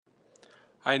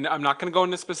I'm not going to go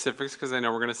into specifics because I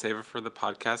know we're going to save it for the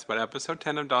podcast, but episode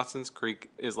 10 of Dawson's Creek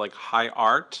is like high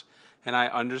art. And I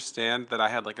understand that I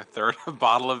had like a third of a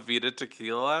bottle of Vita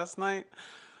tequila last night.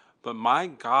 But my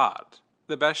God,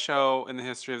 the best show in the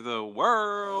history of the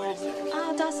world.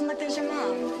 Oh, Dawson, look, there's your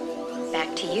mom.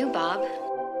 Back to you, Bob.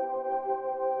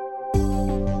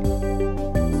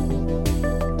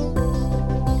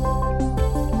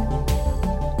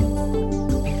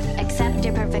 Accept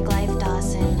your perfect life,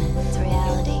 Dawson. It's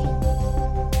reality.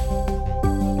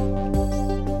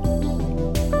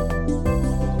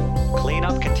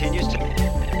 Cleanup continues to...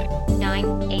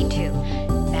 982.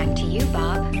 Back to you,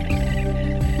 Bob.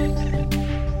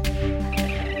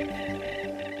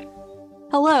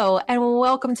 Hello, and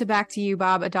welcome to Back to You,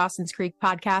 Bob, a Dawson's Creek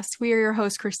podcast. We are your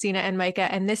hosts, Christina and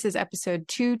Micah, and this is episode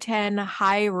 210,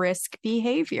 High Risk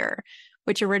Behavior,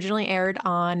 which originally aired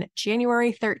on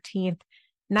January 13th,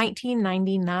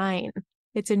 1999.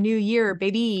 It's a new year,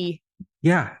 baby.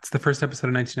 Yeah, it's the first episode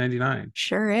of 1999.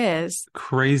 Sure is.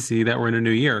 Crazy that we're in a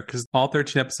new year because all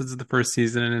 13 episodes of the first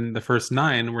season and the first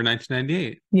 9 were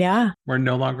 1998. Yeah. We're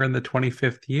no longer in the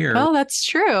 25th year. Oh, that's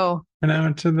true. And I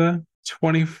went to the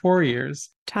 24 years.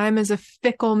 Time is a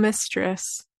fickle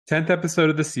mistress. 10th episode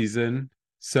of the season.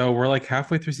 So we're like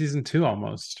halfway through season 2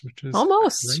 almost, which is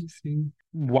almost crazy.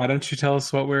 Why don't you tell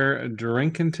us what we're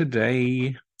drinking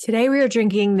today? Today we are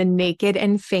drinking the Naked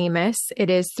and Famous.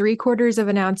 It is 3/4 of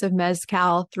an ounce of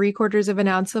Mezcal, 3/4 of an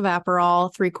ounce of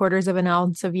Aperol, 3/4 of an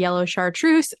ounce of yellow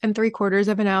chartreuse, and 3/4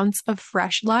 of an ounce of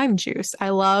fresh lime juice. I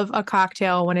love a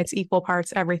cocktail when it's equal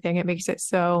parts everything. It makes it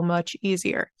so much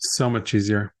easier. So much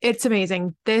easier. It's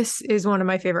amazing. This is one of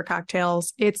my favorite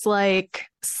cocktails. It's like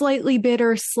slightly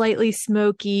bitter, slightly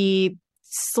smoky,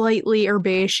 slightly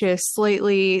herbaceous,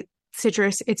 slightly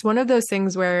citrus. It's one of those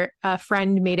things where a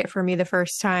friend made it for me the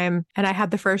first time and I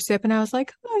had the first sip and I was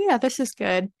like, oh yeah, this is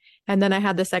good. And then I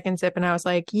had the second sip and I was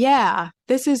like, yeah,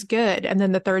 this is good. And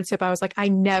then the third sip, I was like, I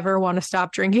never want to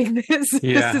stop drinking this.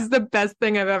 Yeah. This is the best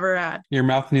thing I've ever had. Your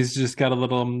mouth needs to just got a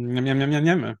little yum, yum, yum, yum,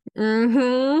 yum.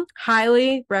 Mm-hmm.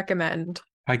 Highly recommend.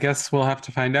 I guess we'll have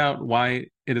to find out why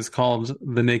it is called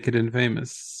The Naked and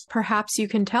Famous. Perhaps you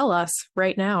can tell us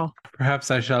right now. Perhaps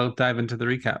I shall dive into the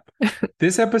recap.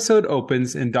 This episode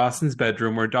opens in Dawson's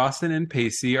bedroom where Dawson and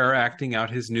Pacey are acting out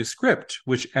his new script,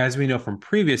 which, as we know from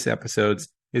previous episodes,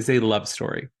 is a love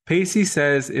story. Pacey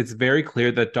says it's very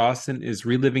clear that Dawson is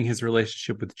reliving his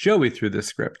relationship with Joey through this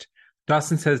script.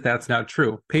 Dawson says that's not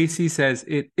true. Pacey says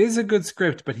it is a good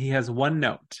script, but he has one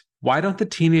note. Why don't the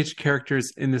teenage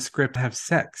characters in the script have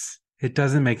sex? It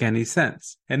doesn't make any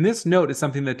sense. And this note is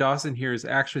something that Dawson hears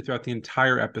actually throughout the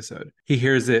entire episode. He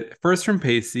hears it first from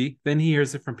Pacey, then he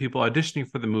hears it from people auditioning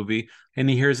for the movie, and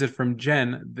he hears it from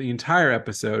Jen the entire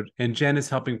episode, and Jen is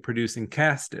helping produce and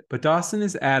cast it. But Dawson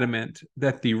is adamant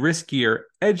that the riskier,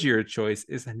 edgier choice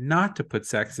is not to put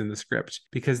sex in the script,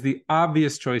 because the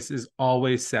obvious choice is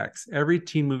always sex. Every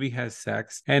teen movie has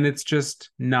sex, and it's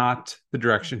just not the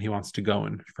direction he wants to go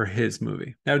in for his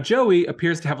movie. Now, Joey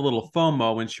appears to have a little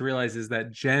FOMO when she realizes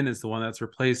that Jen is the one that's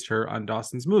replaced her on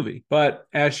Dawson's movie. But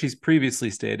as she's previously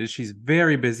stated, she's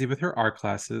very busy with her art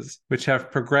classes, which have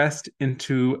progressed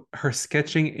into her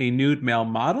sketching a nude male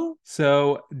model.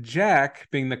 So Jack,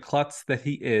 being the klutz that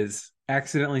he is,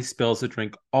 accidentally spills a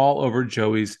drink all over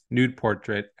Joey's nude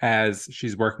portrait as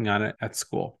she's working on it at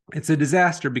school. It's a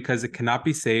disaster because it cannot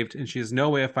be saved and she has no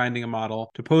way of finding a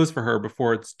model to pose for her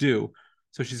before it's due.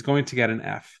 So she's going to get an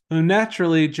F. So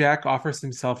naturally, Jack offers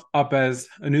himself up as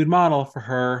a nude model for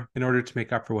her in order to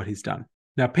make up for what he's done.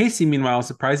 Now, Pacey, meanwhile,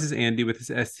 surprises Andy with his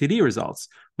STD results,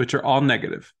 which are all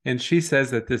negative. And she says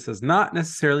that this does not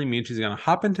necessarily mean she's going to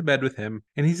hop into bed with him.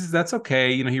 And he says that's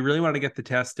okay. He really wanted to get the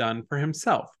test done for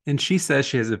himself. And she says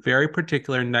she has a very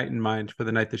particular night in mind for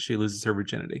the night that she loses her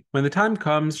virginity. When the time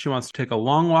comes, she wants to take a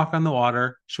long walk on the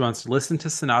water. She wants to listen to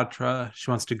Sinatra.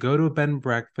 She wants to go to a bed and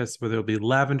breakfast where there'll be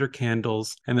lavender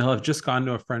candles and they'll have just gone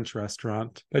to a French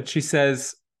restaurant. But she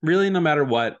says, really, no matter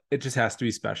what, it just has to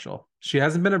be special. She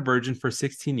hasn't been a virgin for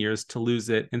 16 years to lose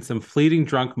it in some fleeting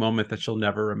drunk moment that she'll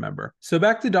never remember. So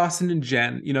back to Dawson and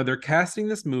Jen. They're casting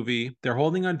this movie. They're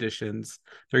holding auditions.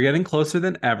 They're getting closer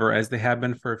than ever, as they have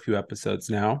been for a few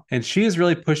episodes now. And she is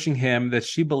really pushing him that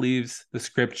she believes the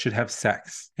script should have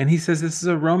sex. And he says this is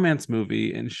a romance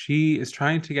movie. And she is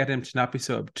trying to get him to not be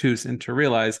so obtuse and to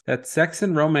realize that sex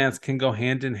and romance can go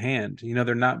hand in hand.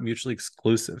 They're not mutually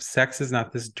exclusive. Sex is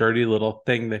not this dirty little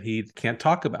thing that he can't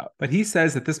talk about. But he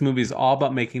says that this movie is all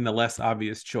about making the less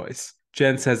obvious choice.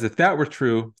 Jen says if that were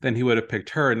true, then he would have picked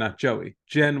her and not Joey.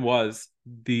 Jen was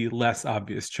the less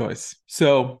obvious choice.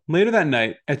 So later that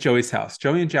night at Joey's house,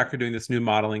 Joey and Jack are doing this new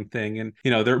modeling thing. And,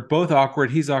 they're both awkward.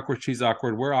 He's awkward. She's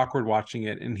awkward. We're awkward watching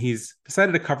it. And he's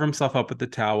decided to cover himself up with the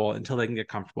towel until they can get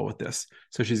comfortable with this.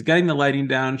 So she's getting the lighting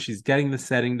down. She's getting the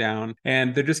setting down.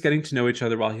 And they're just getting to know each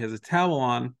other while he has a towel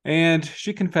on. And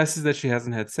she confesses that she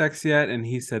hasn't had sex yet. And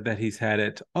he said that he's had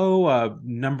it, a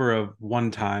number of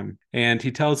one time. And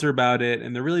he tells her about it.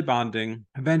 And they're really bonding.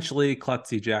 Eventually,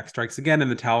 klutzy Jack strikes again and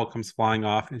the towel comes flying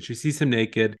off. And she sees him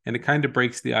naked. And it kind of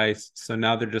breaks the ice. So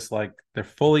now they're just like, they're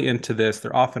fully into this.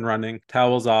 They're off and running.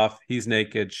 Towel's off. He's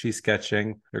naked. She's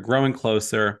sketching. They're growing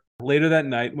closer. Later that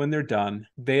night, when they're done,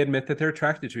 they admit that they're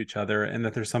attracted to each other and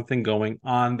that there's something going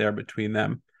on there between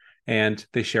them. And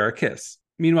they share a kiss.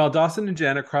 Meanwhile, Dawson and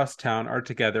Jen across town are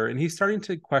together, and he's starting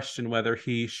to question whether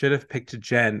he should have picked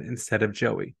Jen instead of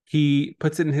Joey. He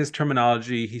puts it in his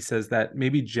terminology. He says that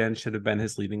maybe Jen should have been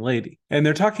his leading lady. And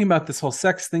they're talking about this whole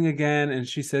sex thing again, and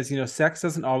she says, sex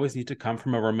doesn't always need to come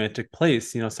from a romantic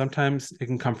place. Sometimes it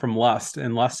can come from lust,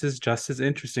 and lust is just as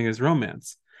interesting as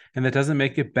romance. And that doesn't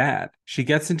make it bad. She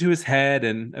gets into his head,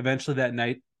 and eventually that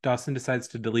night, Dawson decides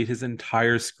to delete his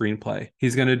entire screenplay.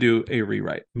 He's going to do a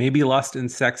rewrite. Maybe lust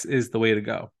and sex is the way to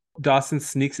go. Dawson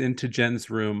sneaks into Jen's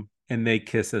room and they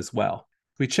kiss as well.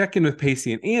 We check in with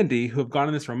Pacey and Andy, who have gone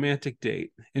on this romantic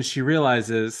date, and she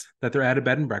realizes that they're at a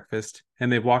bed and breakfast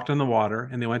and they've walked on the water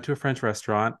and they went to a French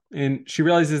restaurant, and she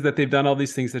realizes that they've done all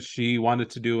these things that she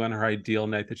wanted to do on her ideal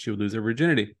night that she would lose her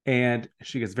virginity. And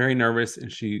she gets very nervous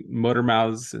and she motor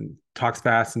mouths and talks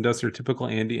fast and does her typical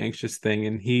Andy anxious thing,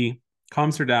 and he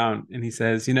calms her down and he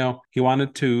says, he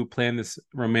wanted to plan this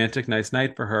romantic nice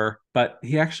night for her, but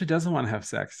he actually doesn't want to have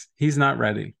sex. He's not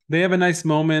ready. They have a nice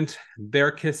moment.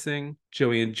 They're kissing.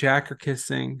 Joey and Jack are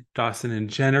kissing. Dawson and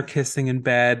Jen are kissing in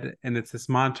bed. And it's this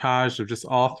montage of just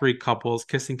all three couples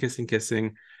kissing, kissing,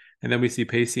 kissing. And then we see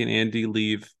Pacey and Andy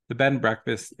leave the bed and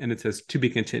breakfast, and it says to be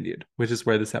continued, which is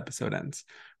where this episode ends,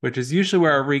 which is usually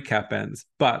where our recap ends.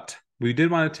 But we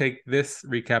did want to take this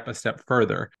recap a step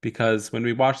further because when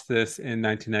we watched this in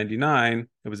 1999,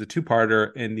 it was a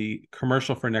two-parter, and the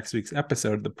commercial for next week's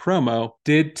episode, the promo,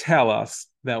 did tell us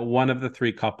that one of the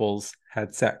three couples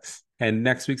had sex. And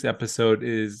next week's episode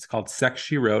is called Sex,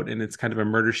 She Wrote, and it's kind of a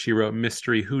Murder, She Wrote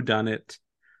mystery whodunit,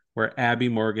 where Abby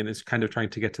Morgan is kind of trying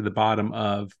to get to the bottom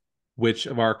of which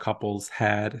of our couples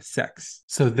had sex.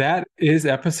 So that is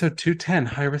episode 210,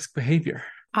 High Risk Behavior.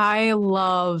 I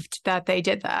loved that they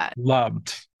did that.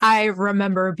 Loved. I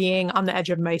remember being on the edge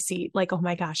of my seat, like, oh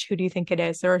my gosh, who do you think it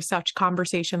is? There was such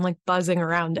conversation like buzzing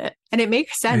around it. And it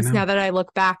makes sense now that I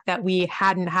look back that we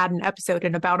hadn't had an episode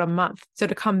in about a month. So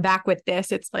to come back with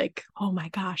this, it's like, oh my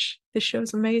gosh, this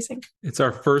show's amazing. It's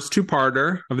our first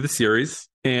two-parter of the series.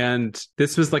 And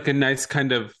this was like a nice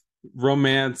kind of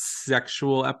romance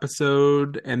sexual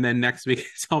episode. And then next week,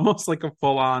 it's almost like a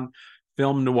full-on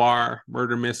film noir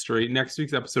murder mystery. Next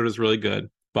week's episode is really good,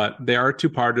 but they are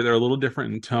two-parter. They're a little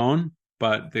different in tone,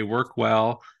 but they work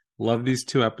well. Love these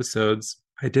two episodes.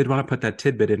 I did want to put that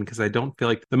tidbit in because I don't feel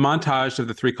like the montage of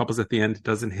the three couples at the end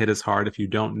doesn't hit as hard if you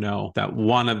don't know that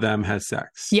one of them has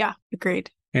sex. Yeah,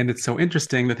 agreed. And it's so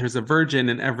interesting that there's a virgin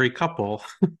in every couple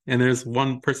and there's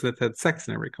one person that's had sex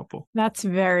in every couple. That's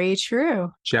very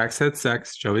true. Jack's had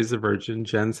sex. Joey's a virgin.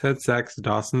 Jen's had sex.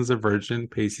 Dawson's a virgin.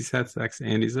 Pacey's had sex.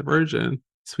 Andy's a virgin.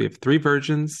 So we have 3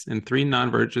 virgins and 3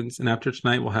 non-virgins. And after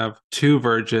tonight, we'll have 2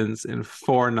 virgins and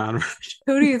 4 non-virgins.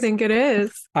 Who do you think it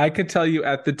is? I could tell you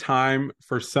at the time,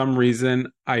 for some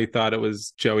reason, I thought it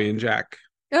was Joey and Jack.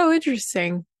 Oh,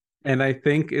 interesting. And I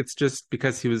think it's just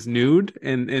because he was nude.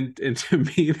 And to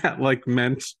me, that like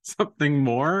meant something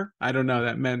more. I don't know.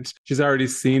 That meant she's already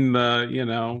seen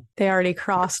the, They already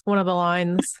crossed one of the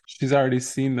lines. She's already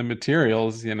seen the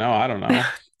materials, I don't know.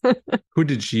 Who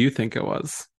did you think it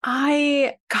was?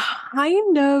 I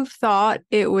kind of thought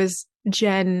it was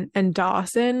Jen and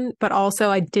Dawson, but also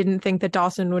I didn't think that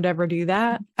Dawson would ever do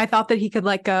that. I thought that he could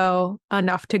let go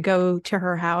enough to go to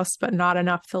her house, but not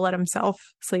enough to let himself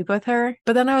sleep with her.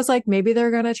 But then I was like, maybe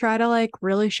they're going to try to like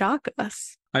really shock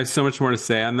us. I have so much more to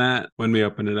say on that when we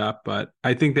open it up, but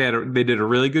I think they did a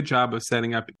really good job of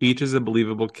setting up each as a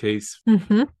believable case.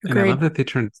 Mm-hmm. And I love that they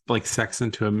turned like sex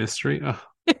into a mystery. Oh.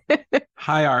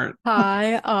 High art.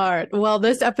 High art. Well,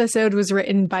 this episode was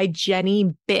written by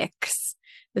Jenny Bix.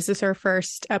 This is her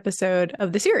first episode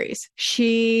of the series.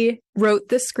 She wrote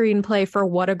the screenplay for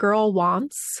What a Girl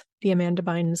Wants, the Amanda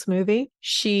Bynes movie.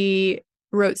 She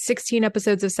wrote 16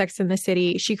 episodes of Sex and the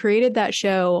City. She created that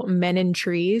show Men in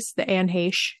Trees, the Anne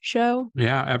Heche show.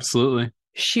 Yeah, absolutely.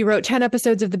 She wrote 10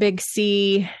 episodes of The Big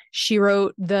C. She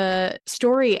wrote the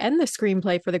story and the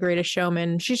screenplay for The Greatest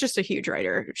Showman. She's just a huge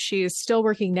writer. She's still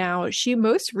working now. She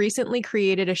most recently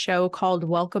created a show called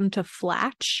Welcome to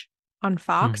Flatch on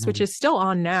Fox, which is still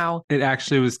on now. It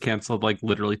actually was canceled like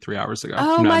literally 3 hours ago.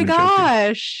 Oh Not my even joking.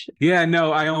 gosh. Yeah,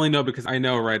 no, I only know because I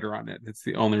know a writer on it. It's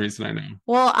the only reason I know.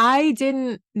 Well, I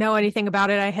didn't know anything about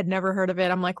it. I had never heard of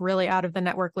it. I'm like really out of the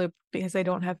network loop because I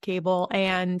don't have cable.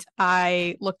 And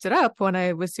I looked it up when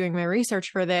I was doing my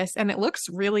research for this, and it looks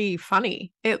really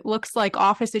funny. It looks like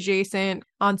Office adjacent,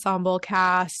 ensemble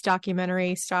cast,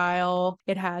 documentary style.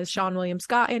 It has Sean William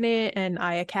Scott in it and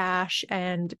Aya Cash,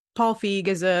 and Paul Feig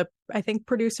is I think,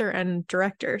 producer and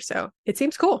director. So it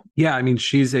seems cool. Yeah, I mean,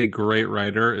 she's a great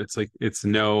writer. It's like, it's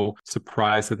no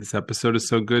surprise that this episode is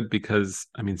so good because,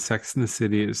 I mean, Sex and the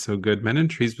City is so good. Men and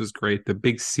Trees was great. The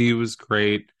Big C was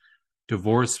great.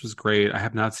 Divorce was great. I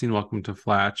have not seen Welcome to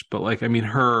Flatch, but like, I mean,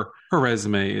 her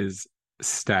resume is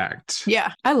stacked.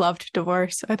 Yeah, I loved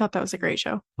Divorce. I thought that was a great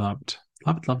show. Loved.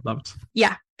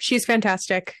 Yeah, she's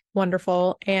fantastic,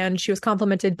 wonderful. And she was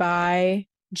complimented by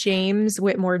James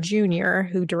Whitmore Jr.,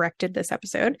 who directed this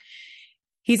episode.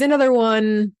 He's another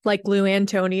one like Lou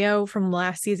Antonio from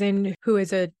last season, who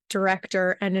is a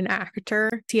director and an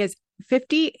actor. He has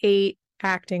 58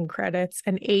 acting credits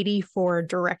and 84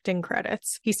 directing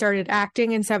credits. He started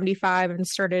acting in 75 and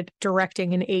started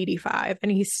directing in 85,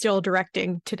 and he's still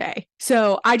directing today.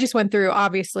 So I just went through,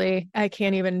 obviously, I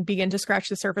can't even begin to scratch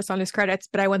the surface on his credits,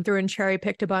 but I went through and cherry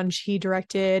picked a bunch. He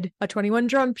directed A 21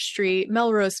 Jump Street,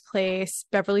 Melrose Place,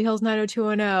 Beverly Hills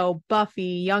 90210,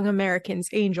 Buffy, Young Americans,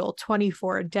 Angel,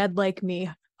 24, Dead Like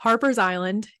Me, Harper's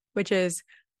Island, which is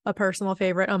a personal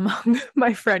favorite among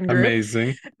my friend group.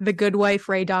 Amazing. The Good Wife,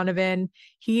 Ray Donovan.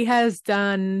 He has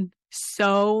done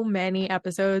so many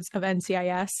episodes of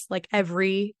NCIS, like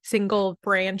every single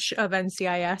branch of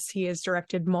NCIS. He has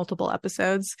directed multiple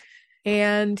episodes.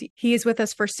 And he is with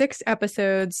us for 6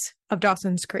 episodes of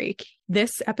Dawson's Creek.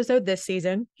 This episode this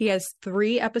season. He has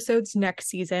 3 episodes next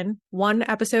season, 1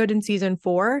 episode in season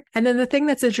 4. And then the thing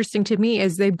that's interesting to me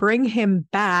is they bring him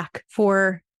back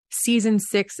for season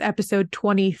 6, episode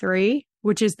 23,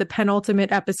 which is the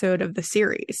penultimate episode of the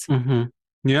series.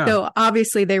 Yeah. So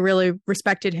obviously they really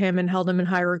respected him and held him in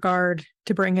high regard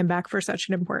to bring him back for such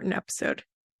an important episode.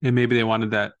 And maybe they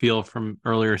wanted that feel from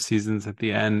earlier seasons at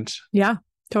the end. Yeah,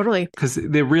 totally. Because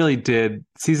they really did.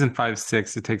 Season 5,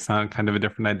 6, it takes on kind of a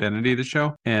different identity, the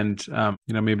show. And,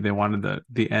 maybe they wanted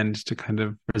the end to kind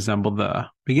of resemble the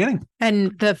beginning.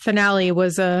 And the finale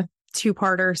was a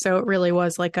 2-parter. So it really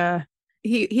was like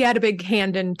he had a big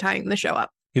hand in tying the show up.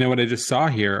 You know what I just saw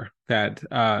here? That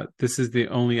this is the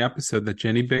only episode that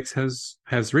Jenny Bix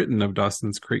has written of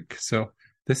Dawson's Creek. So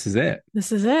this is it.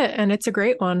 This is it. And it's a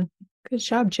great one. Good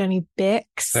job, Jenny Bix.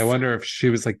 I wonder if she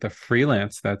was like the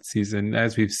freelance that season.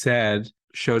 As we've said,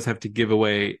 shows have to give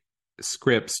away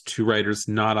scripts to writers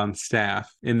not on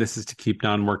staff. And this is to keep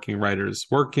non-working writers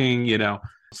working,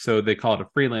 So they call it a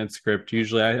freelance script.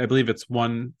 Usually, I believe it's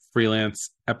 1 freelance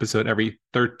episode every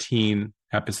 13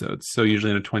 episodes. So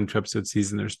usually in a 22-episode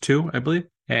season, there's 2, I believe.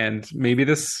 And maybe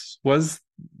this was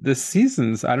this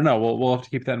season's. I don't know. We'll have to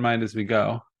keep that in mind as we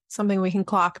go. Something we can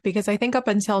clock, because I think up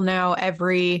until now,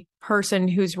 every person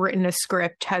who's written a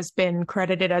script has been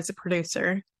credited as a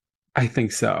producer. I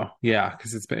think so. Yeah,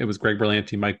 because it was Greg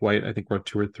Berlanti, Mike White, I think wrote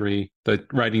 2 or 3. The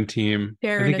writing team.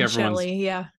 Darren and Shelley,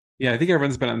 yeah. Yeah, I think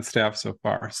everyone's been on staff so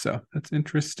far. So that's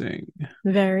interesting.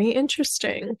 Very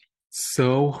interesting.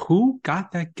 So who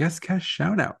got that guest cast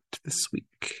shout out this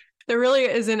week? There really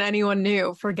isn't anyone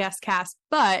new for guest cast,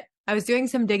 but I was doing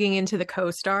some digging into the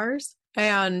co-stars,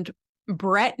 and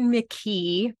Brett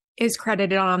McKee is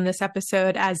credited on this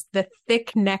episode as the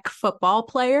thick neck football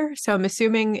player. So I'm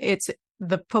assuming it's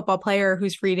the football player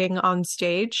who's reading on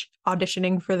stage,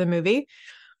 auditioning for the movie.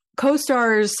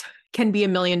 Co-stars can be a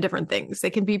million different things. They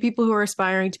can be people who are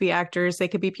aspiring to be actors. They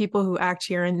could be people who act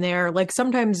here and there. Like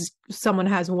sometimes someone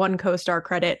has 1 co-star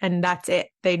credit and that's it.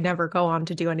 They never go on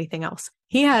to do anything else.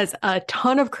 He has a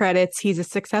ton of credits. He's a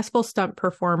successful stunt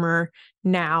performer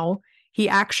now. He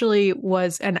actually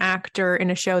was an actor in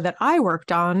a show that I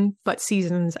worked on, but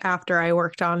seasons after I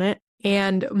worked on it.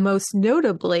 And most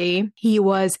notably, he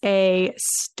was a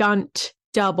stunt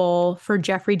double for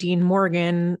Jeffrey Dean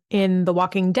Morgan in The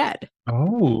Walking Dead.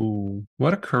 Oh,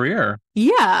 what a career.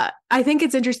 Yeah, I think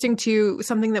it's interesting too,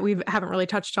 something that we haven't really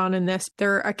touched on in this.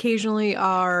 There occasionally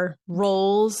are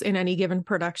roles in any given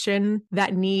production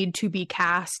that need to be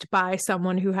cast by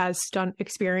someone who has stunt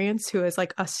experience, who is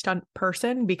like a stunt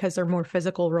person, because they're more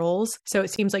physical roles. So it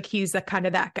seems like he's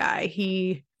that guy.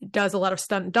 He does a lot of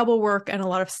stunt double work and a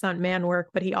lot of stunt man work,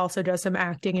 but he also does some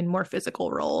acting in more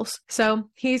physical roles. So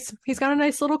he's got a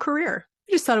nice little career.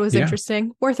 I just thought it was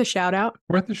interesting. Worth a shout out.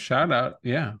 Worth a shout out.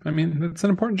 Yeah. I mean, it's an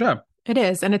important job. It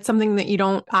is. And it's something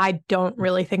that I don't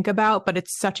really think about, but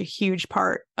it's such a huge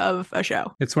part of a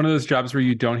show. It's one of those jobs where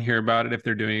you don't hear about it if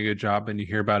they're doing a good job, and you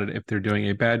hear about it if they're doing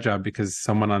a bad job because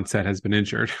someone on set has been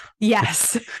injured.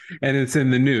 Yes. And it's in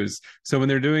the news. So when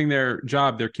they're doing their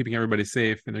job, they're keeping everybody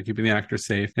safe and they're keeping the actors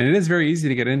safe. And it is very easy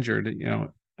to get injured, you know.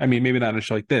 I mean, maybe not on a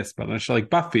show like this, but on a show like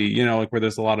Buffy, you know, like where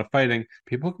there's a lot of fighting,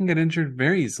 people can get injured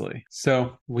very easily.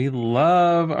 So we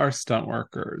love our stunt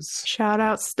workers. Shout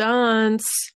out stunts.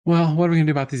 Well, what are we going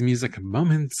to do about these music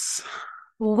moments?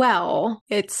 Well,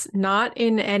 it's not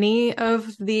in any of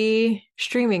the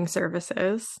streaming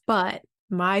services, but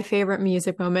my favorite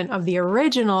music moment of the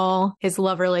original is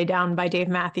Lover Lay Down by Dave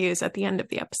Matthews at the end of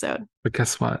the episode. But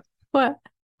guess what? What?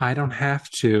 I don't have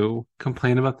to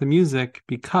complain about the music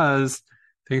because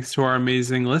thanks to our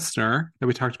amazing listener that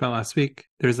we talked about last week,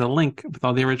 there's a link with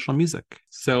all the original music.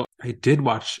 So I did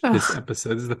watch this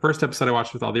episode. This is the first episode I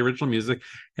watched with all the original music.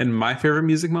 And my favorite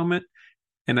music moment,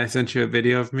 and I sent you a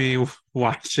video of me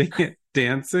watching it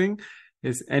dancing,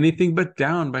 is Anything But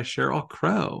Down by Sheryl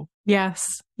Crow.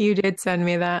 Yes, you did send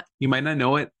me that. You might not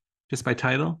know it just by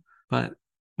title, but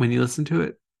when you listen to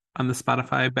it on the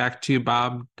Spotify Back to You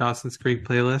Bob Dawson's Creek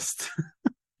playlist,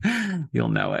 you'll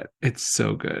know it. It's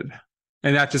so good.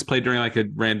 And that just played during like a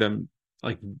random,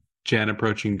 like Jen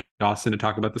approaching Dawson to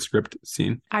talk about the script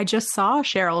scene. I just saw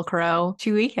Sheryl Crow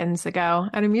 2 weekends ago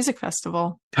at a music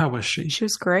festival. How was she? She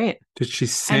was great. Did she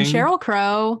sing? And Sheryl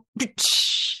Crow,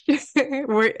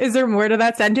 is there more to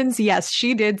that sentence? Yes,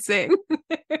 she did sing.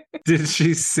 Did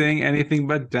she sing Anything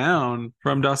But Down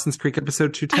from Dawson's Creek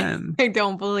episode 210? I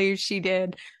don't believe she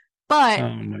did. But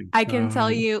I can tell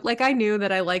you, like, I knew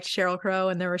that I liked Sheryl Crow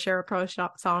and there were Sheryl Crow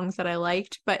songs that I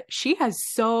liked, but she has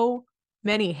so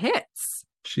many hits.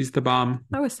 She's the bomb.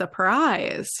 I was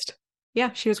surprised.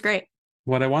 Yeah, she was great.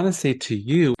 What I want to say to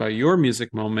you about your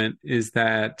music moment is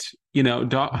that, you know,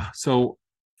 so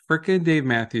frickin' Dave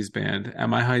Matthews Band at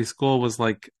my high school was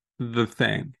like the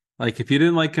thing. Like, if you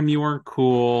didn't like him, you weren't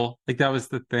cool. Like, that was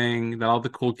the thing that all the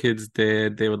cool kids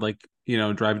did. They would, like, you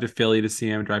know, drive to Philly to see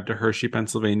him, drive to Hershey,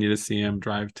 Pennsylvania to see him,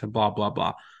 drive to blah, blah,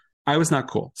 blah. I was not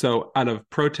cool. So out of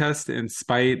protest and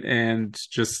spite and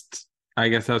just, I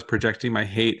guess I was projecting my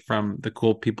hate from the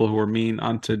cool people who were mean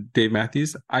onto Dave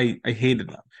Matthews. I hated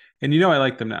them. And you know I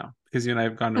like them now because you and I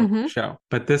have gone to a show.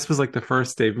 But this was like the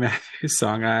first Dave Matthews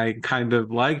song I kind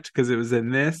of liked because it was in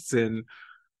this. And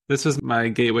this was my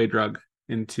gateway drug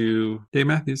into Dave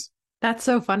Matthews. That's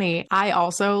so funny. I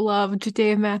also loved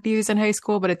Dave Matthews in high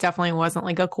school, but it definitely wasn't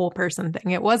like a cool person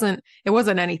thing. It wasn't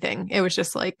anything. It was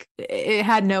just like, it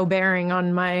had no bearing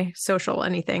on my social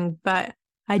anything, but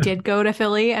I did go to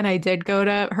Philly and I did go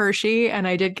to Hershey and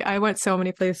I went so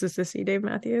many places to see Dave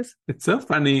Matthews. It's so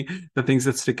funny, the things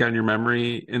that stick out in your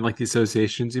memory and like the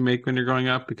associations you make when you're growing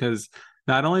up, because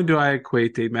not only do I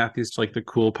equate Dave Matthews to like the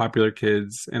cool, popular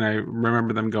kids, and I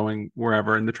remember them going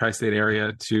wherever in the tri-state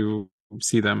area to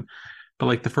see them, but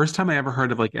like the first time I ever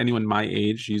heard of like anyone my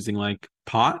age using like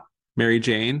pot, Mary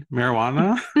Jane,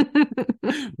 marijuana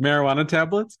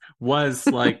tablets was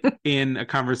like in a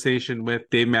conversation with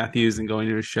Dave Matthews and going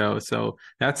to a show. So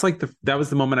that's like that was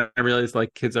the moment I realized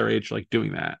like kids our age like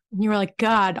doing that. You were like,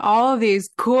 God, all of these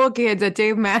cool kids at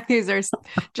Dave Matthews are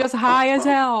just high as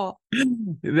hell.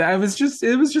 It was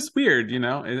just weird, you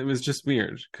know. It was just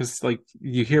weird because like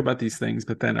you hear about these things,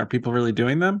 but then are people really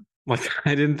doing them? Like,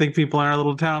 I didn't think people in our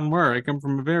little town were. I come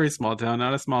from a very small town,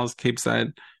 not as small as Cape Side,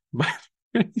 but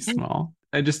pretty small.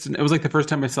 It was like the first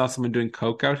time I saw someone doing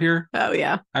coke out here. Oh,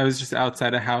 yeah. I was just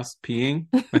outside a house peeing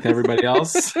with everybody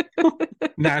else.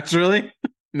 Naturally.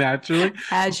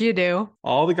 As you do.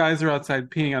 All the guys are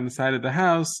outside peeing on the side of the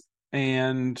house.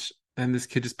 And then this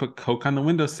kid just put coke on the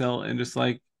windowsill and just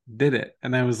like did it.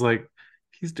 And I was like,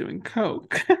 he's doing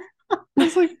coke. I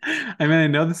was like, I mean, I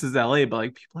know this is LA, but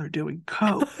like people are doing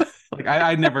coke. Like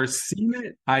I'd never seen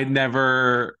it. I'd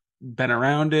never been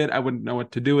around it. I wouldn't know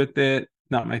what to do with it.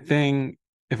 Not my thing.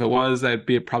 If it was, I'd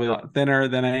be probably a lot thinner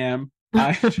than I am.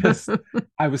 I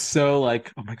was so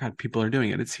like, oh my God, people are doing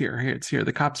it. It's here. It's here.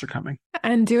 The cops are coming.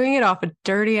 And doing it off a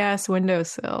dirty ass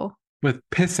windowsill. With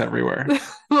piss everywhere.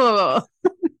 What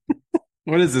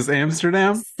is this,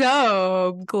 Amsterdam?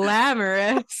 So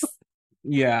glamorous.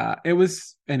 Yeah, it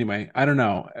was. Anyway, I don't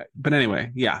know. But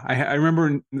anyway, yeah, I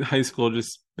remember in high school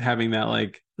just having that,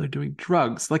 like, they're doing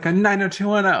drugs, like a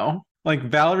 90210, like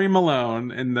Valerie Malone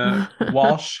in the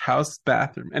Walsh House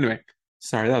bathroom. Anyway,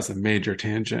 Sorry, that was a major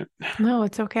tangent. No,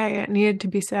 it's okay. It needed to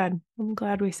be said. I'm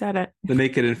glad we said it. The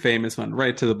naked and famous went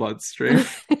right to the bloodstream.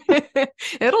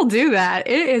 It'll do that.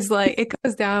 It is like, it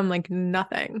goes down like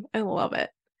nothing. I love it.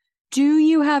 Do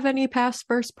you have any past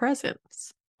first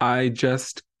presents? I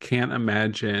just can't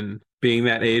imagine being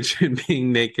that age and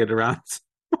being naked around.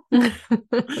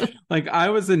 Like I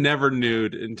was a never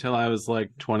nude until I was like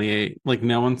 28. Like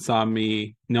no one saw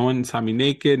me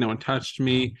naked, no one touched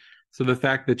me. So the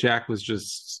fact that Jack was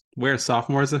just, we're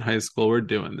sophomores in high school, we're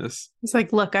doing this. It's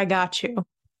like, look, I got you.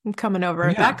 I'm coming over.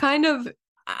 Yeah. That kind of,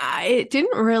 it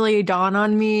didn't really dawn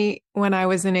on me when I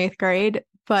was in 8th grade,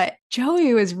 but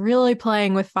Joey was really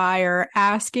playing with fire,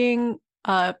 asking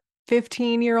a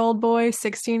 15-year-old boy,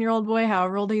 16-year-old boy,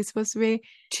 however old he's supposed to be,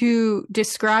 to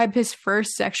describe his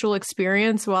first sexual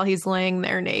experience while he's laying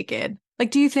there naked.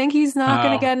 Like, do you think he's not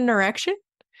going to get an erection?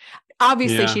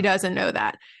 Obviously, she doesn't know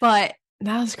that, but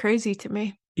that was crazy to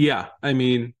me. Yeah, I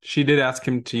mean, she did ask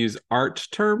him to use art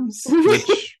terms,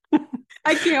 which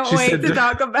I can't wait to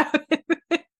talk about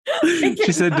it.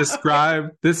 She said, describe.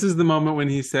 This is the moment when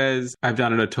he says, I've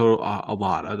done it a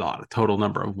total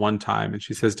number of one time. And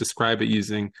she says, describe it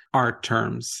using art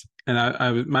terms.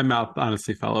 And my mouth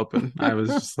honestly fell open. I was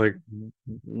just like,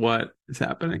 what is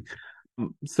happening?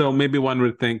 So maybe one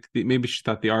would think, maybe she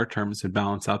thought the art terms would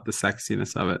balance out the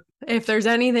sexiness of it. If there's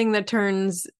anything that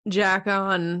turns Jack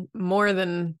on more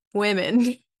than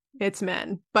women, it's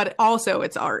men, but also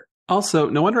it's art. Also,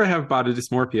 no wonder I have body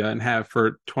dysmorphia and have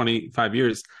for 25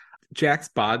 years. Jack's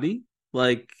body,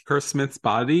 like Kurt Smith's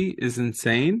body, is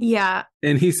insane. Yeah.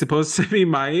 And he's supposed to be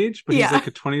my age, but he's like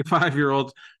a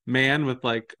 25-year-old man with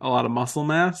like a lot of muscle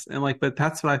mass. And like, but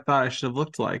that's what I thought I should have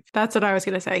looked like. That's what I was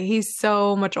going to say. He's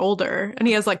so much older and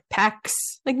he has like pecs.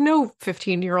 Like no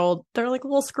 15-year-old. They're like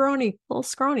little scrawny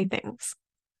things.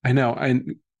 I know.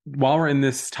 And while we're in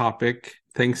this topic,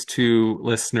 thanks to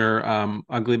listener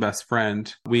Ugly Best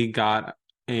Friend, we got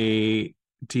a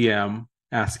DM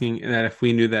asking that if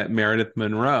we knew that Meredith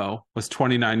Monroe was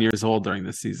 29 years old during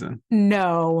this season.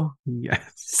 No. Yes.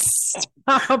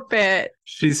 Stop it.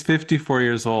 She's 54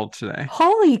 years old today.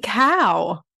 Holy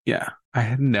cow. Yeah. I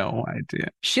had no idea.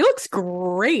 She looks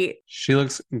great. She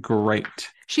looks great.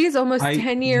 She's almost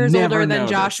 10 years older than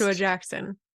Joshua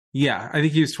Jackson. Yeah, I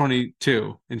think he was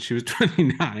 22 and she was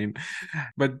 29.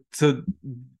 But so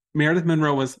Meredith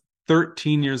Monroe was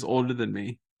 13 years older than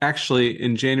me. Actually,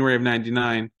 in January of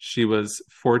 99, she was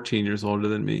 14 years older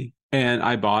than me. And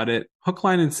I bought it hook,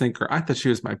 line, and sinker. I thought she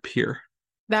was my peer.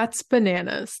 That's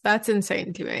bananas. That's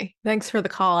insane to me. Thanks for the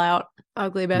call out,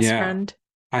 Ugly Best Friend.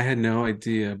 I had no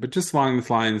idea. But just along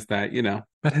the lines that,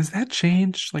 but has that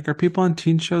changed? Like, are people on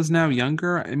teen shows now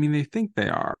younger? I mean, they think they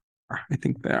are. I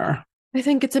think they are. I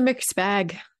think it's a mixed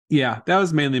bag. Yeah, that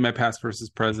was mainly my past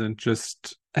versus present.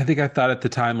 Just, I think I thought at the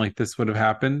time like this would have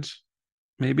happened.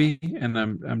 Maybe. And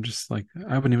I'm just like,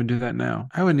 I wouldn't even do that now.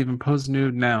 I wouldn't even pose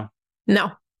nude now.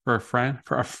 No. For a friend,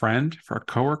 for a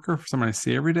coworker, for someone I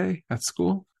see every day at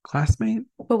school, classmate.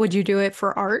 But would you do it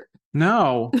for art?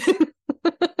 No.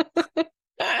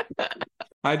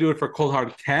 I do it for cold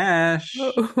hard cash.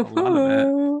 A lot of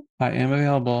it. I am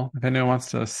available if anyone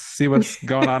wants to see what's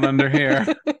going on under here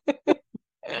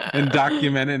and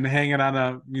document it and hang it on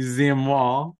a museum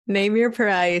wall. Name your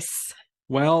price.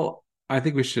 Well, I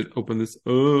think we should open this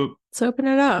up. Let's open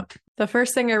it up. The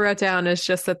first thing I wrote down is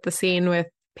just that the scene with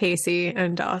Pacey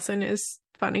and Dawson is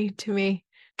funny to me.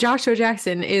 Joshua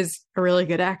Jackson is a really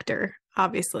good actor,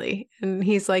 obviously. And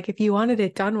he's like, if you wanted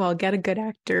it done well, get a good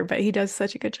actor. But he does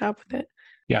such a good job with it.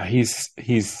 Yeah,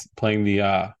 he's playing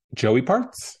the Joey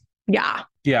parts. Yeah.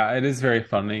 Yeah, it is very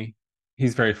funny.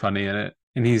 He's very funny in it.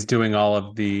 And he's doing all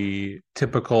of the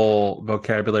typical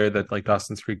vocabulary that like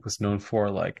Dawson's Creek was known for,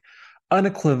 like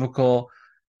unequivocal,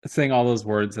 saying all those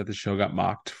words that the show got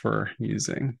mocked for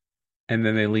using. And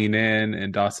then they lean in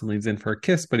and Dawson leans in for a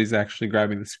kiss, but he's actually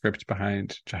grabbing the script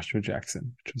behind Joshua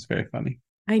Jackson, which was very funny.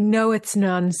 I know it's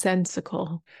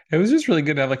nonsensical. It was just really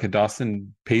good to have like a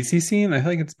Dawson Pacey scene. I feel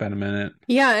like it's been a minute.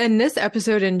 Yeah, and this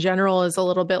episode in general is a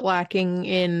little bit lacking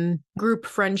in group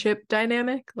friendship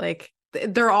dynamic. Like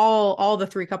they're all the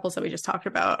three couples that we just talked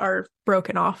about are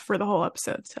broken off for the whole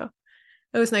episode. So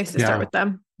it was nice to start with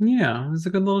them. Yeah, it was a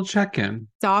good little check-in.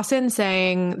 Dawson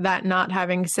saying that not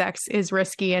having sex is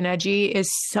risky and edgy is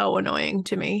so annoying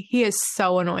to me. He is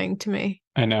so annoying to me.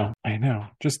 I know.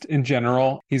 Just in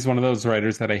general, he's one of those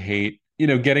writers that I hate.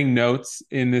 Getting notes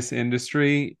in this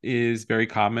industry is very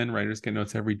common. Writers get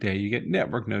notes every day. You get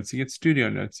network notes, you get studio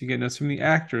notes, you get notes from the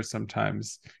actors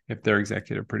sometimes if they're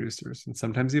executive producers, and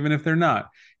sometimes even if they're not.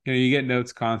 You get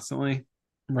notes constantly.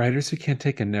 Writers who can't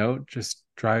take a note just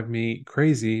drive me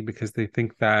crazy because they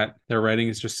think that their writing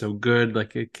is just so good,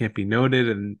 like it can't be noted,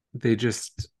 and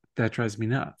that drives me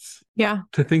nuts. Yeah.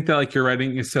 To think that like your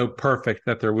writing is so perfect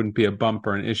that there wouldn't be a bump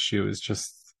or an issue is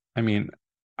just, I mean,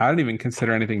 I don't even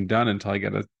consider anything done until I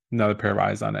get another pair of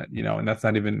eyes on it, and that's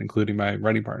not even including my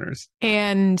writing partners.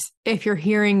 And if you're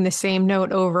hearing the same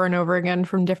note over and over again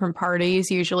from different parties,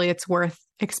 usually it's worth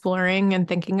exploring and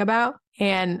thinking about.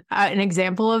 And an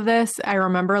example of this, I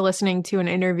remember listening to an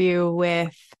interview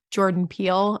with Jordan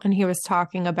Peele, and he was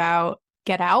talking about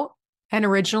Get Out. And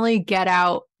originally Get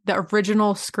Out, the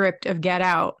original script of Get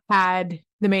Out had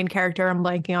the main character, I'm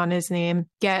blanking on his name,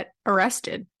 get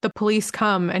arrested. The police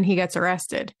come and he gets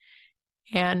arrested.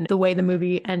 And the way the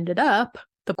movie ended up,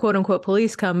 the quote unquote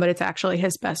police come, but it's actually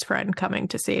his best friend coming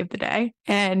to save the day.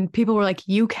 And people were like,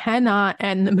 you cannot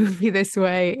end the movie this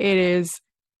way. It is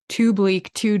too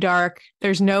bleak, too dark.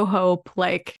 There's no hope.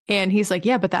 And he's like,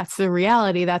 yeah, but that's the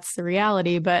reality. That's the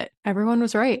reality. But everyone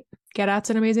was right. Get Out's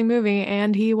an amazing movie,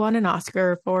 and he won an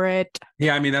Oscar for it.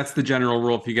 Yeah, I mean, that's the general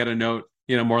rule. If you get a note,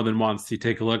 more than once, you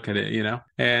take a look at it,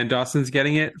 and Dawson's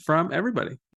getting it from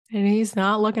everybody. And he's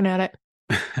not looking at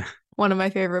it. One of my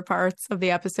favorite parts of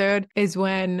the episode is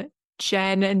when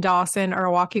Jen and Dawson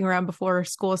are walking around before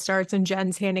school starts, and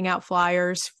Jen's handing out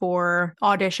flyers for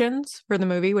auditions for the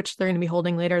movie, which they're going to be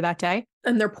holding later that day.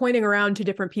 And they're pointing around to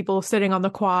different people sitting on the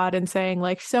quad and saying,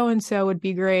 like, so-and-so would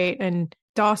be great. And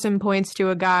Dawson points to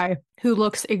a guy who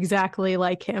looks exactly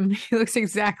like him. He looks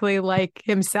exactly like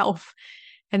himself.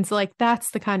 And so, like,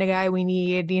 that's the kind of guy we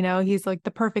need. He's like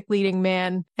the perfect leading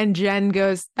man. And Jen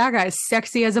goes, that guy's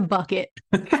sexy as a bucket.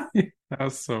 That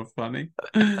was so funny.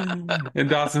 And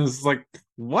Dawson's like,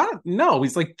 what? No,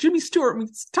 he's like Jimmy Stewart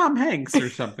meets Tom Hanks or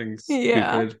something stupid.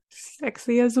 Yeah,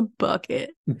 sexy as a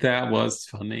bucket. That was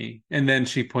funny. And then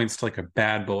she points to like a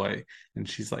bad boy, and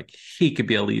she's like, he could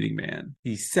be a leading man.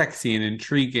 He's sexy and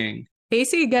intriguing.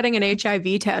 Pacey getting an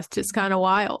HIV test is kind of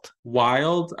wild.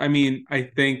 Wild? I mean, I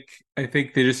think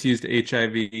they just used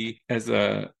HIV as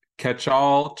a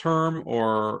catch-all term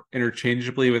or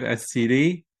interchangeably with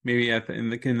STD. Maybe in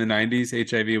the 90s,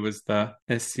 HIV was the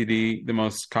STD, the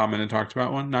most common and talked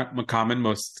about one. Not common,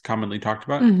 most commonly talked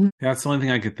about. Mm-hmm. That's the only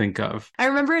thing I could think of. I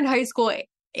remember in high school,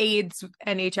 AIDS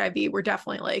and HIV were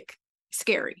definitely like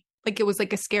scary. Like it was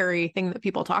like a scary thing that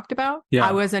people talked about. Yeah.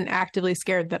 I wasn't actively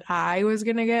scared that I was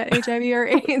going to get HIV or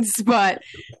AIDS, but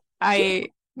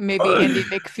maybe Andy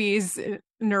McPhee's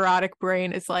neurotic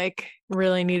brain is like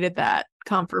really needed that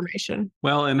confirmation.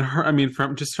 Well, and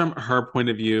from her point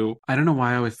of view, I don't know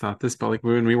why I always thought this, but like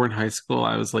when we were in high school,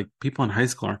 I was like, people in high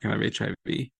school aren't going to have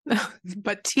HIV.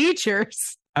 But teachers.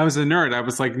 I was a nerd. I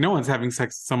was like, no one's having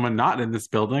sex with someone not in this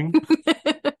building.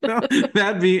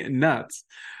 That'd be nuts.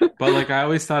 But like I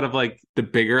always thought of like the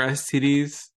bigger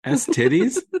STDs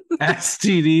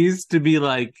to be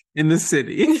like in the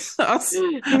cities.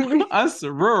 Us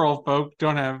rural folk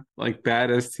don't have like bad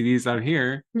STDs out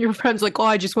here. Your friend's like, oh,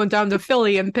 I just went down to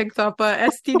Philly and picked up a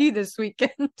STD this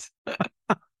weekend.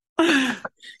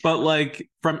 But like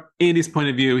from Andy's point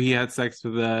of view, he had sex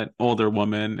with an older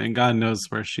woman, and God knows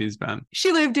where she's been.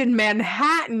 She lived in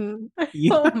Manhattan.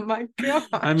 Yeah. Oh my God.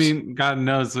 I mean, God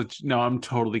knows no, I'm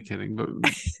totally kidding, but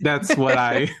that's what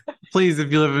please,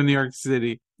 if you live in New York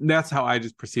City, that's how I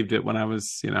just perceived it when I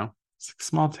was, it's like a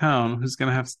small town. Who's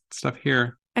gonna have stuff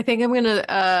here? I think I'm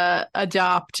gonna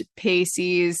adopt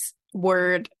Pacey's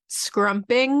word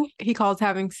scrumping. He calls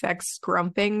having sex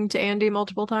scrumping to Andy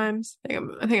multiple times. I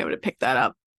think I'm going to pick that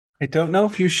up. I don't know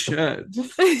if you should.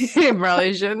 You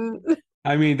probably shouldn't.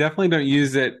 I mean, definitely don't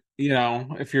use it,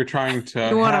 if you're trying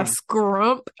to. You want to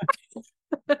scrump?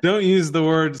 Don't use the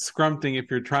word scrumpting if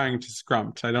you're trying to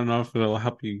scrumpt. I don't know if it'll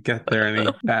help you get there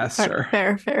any faster.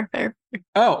 Fair.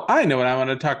 Oh, I know what I want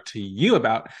to talk to you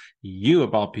about. You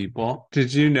of all people.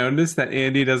 Did you notice that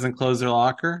Andy doesn't close her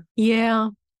locker?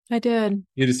 Yeah. I did.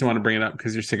 You just don't want to bring it up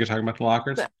because you're sick of talking about the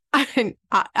lockers? I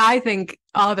think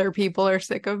other people are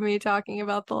sick of me talking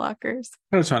about the lockers.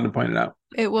 I just wanted to point it out.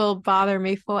 It will bother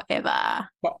me forever.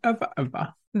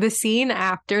 Forever. The scene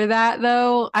after that,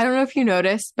 though, I don't know if you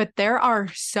noticed, but there are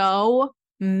so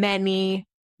many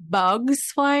bugs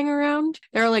flying around.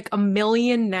 There are like a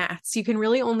million gnats. You can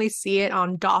really only see it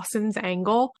on Dawson's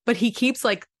angle, but he keeps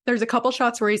like, there's a couple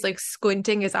shots where he's like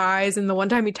squinting his eyes, and the one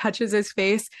time he touches his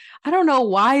face, I don't know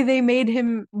why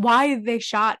they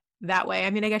shot that way. I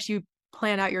mean, I guess you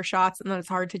plan out your shots and then it's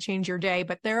hard to change your day,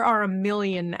 but there are a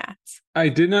million gnats. I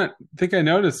did not think I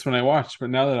noticed when I watched,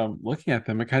 but now that I'm looking at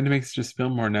them, it kind of makes it just feel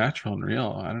more natural and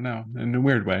real. I don't know, in a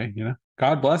weird way,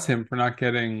 God bless him for not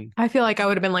getting... I feel like I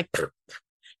would have been like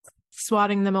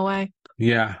swatting them away.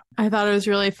 Yeah. I thought it was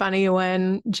really funny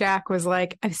when Jack was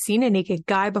like, I've seen a naked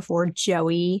guy before,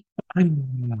 Joey.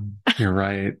 You're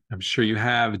right. I'm sure you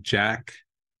have, Jack.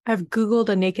 I've Googled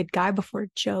a naked guy before,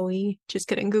 Joey. Just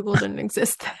kidding. Google didn't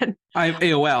exist then. I have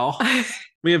AOL.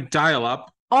 We have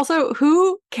dial-up. Also,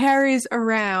 who carries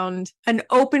around an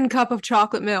open cup of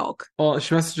chocolate milk? Well,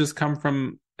 she must have just come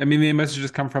from, I mean, they must have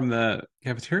just come from the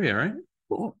cafeteria, right?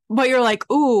 But you're like,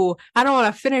 ooh, I don't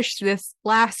want to finish this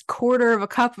last quarter of a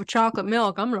cup of chocolate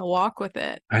milk. I'm going to walk with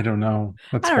it. I don't know.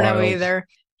 That's I don't know wild. either.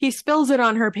 He spills it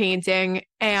on her painting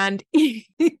and he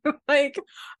like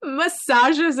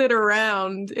massages it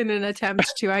around in an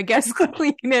attempt to, I guess,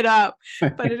 clean it up.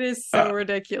 But it is so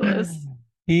ridiculous.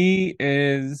 He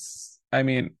is, I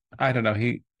mean, I don't know.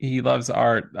 He loves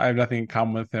art. I have nothing in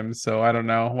common with him, so I don't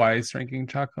know why he's drinking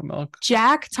chocolate milk.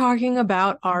 Jack talking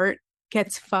about art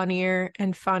gets funnier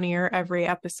and funnier every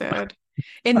episode.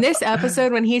 In this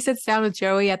episode, when he sits down with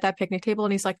Joey at that picnic table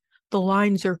and he's like, the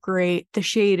lines are great, the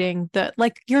shading,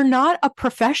 you're not a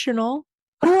professional.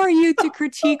 Who are you to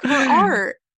critique her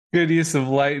art? Good use of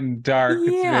light and dark. It's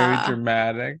very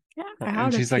dramatic. Yeah,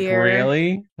 and she's like,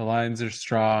 really? The lines are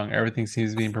strong. Everything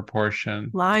seems to be in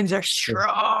proportion. Lines are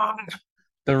strong.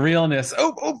 The realness.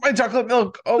 Oh, my chocolate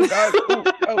milk. Oh,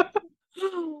 God.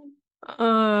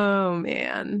 Oh,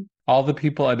 man. All the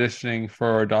people auditioning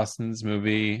for Dawson's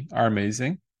movie are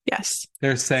amazing. Yes.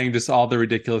 They're saying just all the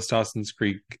ridiculous Dawson's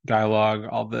Creek dialogue,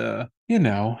 all the,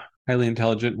 highly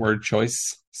intelligent word choice,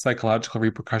 psychological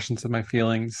repercussions of my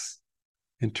feelings,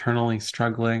 internally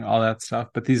struggling, all that stuff.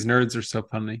 But these nerds are so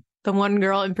funny. The one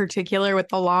girl in particular with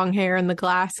the long hair and the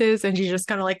glasses, and she's just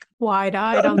kind of like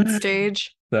wide-eyed on the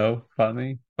stage. So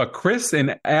funny. But Chris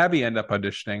and Abby end up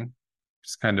auditioning, which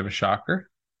is kind of a shocker.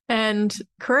 And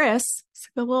Chris is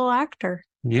a little actor.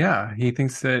 Yeah, he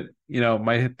thinks that,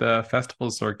 might hit the festival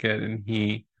circuit and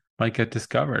he might get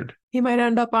discovered. He might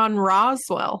end up on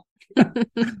Roswell.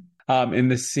 In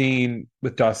the scene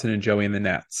with Dawson and Joey and the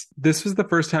Nats. This was the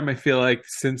first time I feel like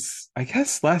since, I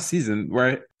guess, last season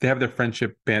where they have their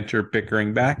friendship banter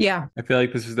bickering back. Yeah. I feel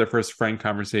like this was their first frank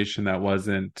conversation that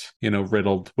wasn't,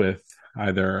 riddled with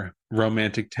either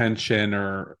romantic tension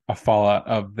or a fallout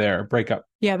of their breakup.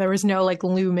 Yeah, there was no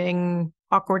looming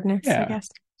awkwardness, I guess.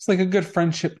 It's like a good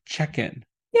friendship check-in.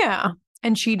 Yeah.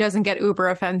 And she doesn't get uber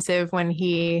offensive when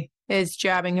he is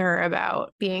jabbing her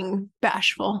about being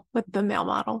bashful with the male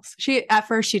models. At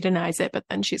first she denies it, but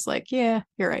then she's like, yeah,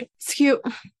 you're right. It's cute.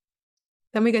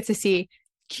 Then we get to see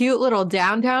cute little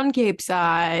downtown Cape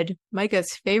Side, Micah's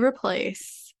favorite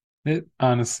place. It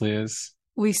honestly is.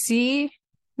 We see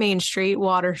Main Street,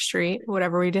 Water Street,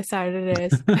 whatever we decided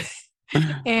it is.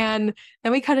 And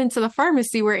then we cut into the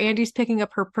pharmacy where Andy's picking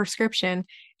up her prescription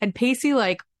and Pacey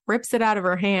rips it out of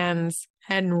her hands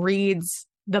and reads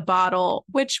the bottle,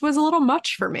 which was a little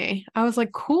much for me. I was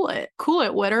like, cool it,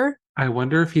 Witter. I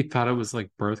wonder if he thought it was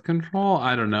birth control.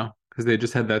 I don't know, because they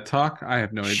just had that talk. I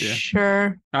have no idea.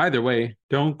 Sure. Either way,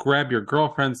 don't grab your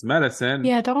girlfriend's medicine.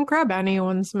 Yeah, don't grab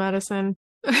anyone's medicine.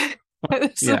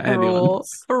 It's a rule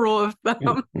of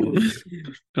thumb.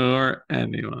 Or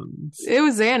anyone's. It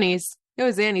was Annie's,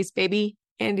 baby.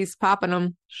 Andy's popping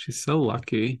them. She's so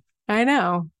lucky. I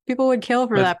know. People would kill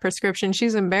for that prescription.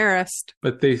 She's embarrassed.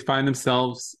 But they find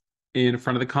themselves in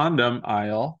front of the condom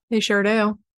aisle. They sure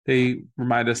do. They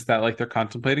remind us that they're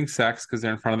contemplating sex because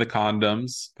they're in front of the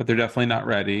condoms, but they're definitely not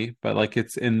ready. But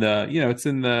it's in the, it's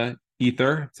in the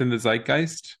ether. It's in the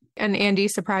zeitgeist. And Andy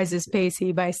surprises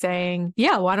Pacey by saying,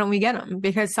 yeah, why don't we get them?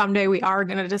 Because someday we are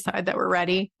going to decide that we're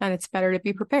ready and it's better to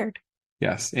be prepared.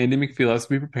 Yes, Andy McPhee has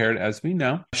to be prepared, as we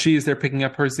know. She is there picking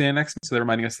up her Xanax, so they're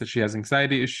reminding us that she has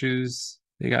anxiety issues.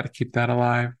 They got to keep that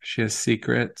alive. She has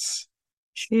secrets.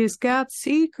 She's got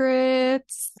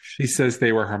secrets. She says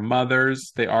they were her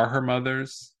mothers. They are her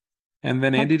mothers. And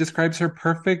then Andy describes her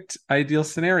perfect, ideal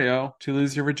scenario to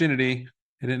lose your virginity.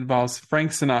 It involves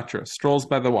Frank Sinatra, strolls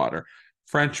by the water,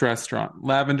 French restaurant,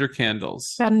 lavender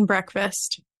candles. Bed and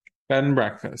breakfast.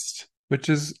 Which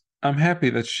is, I'm happy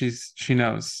that she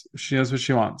knows. She knows what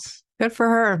she wants. Good for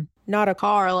her. Not a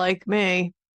car like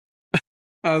me.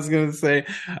 I was going to say,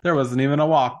 there wasn't even a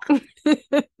walk.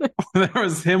 There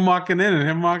was him walking in and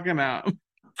him walking out.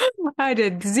 I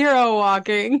did zero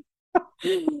walking.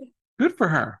 Good for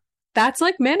her. That's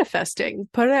manifesting.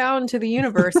 Put it out into the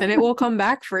universe and it will come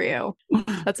back for you.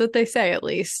 That's what they say, at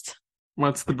least.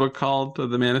 What's the book called? The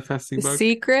manifesting book? The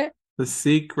Secret. The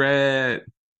Secret.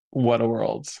 What a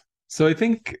world. So I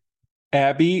think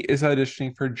Abby is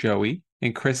auditioning for Joey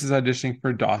and Chris is auditioning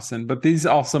for Dawson, but these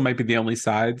also might be the only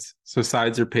sides. So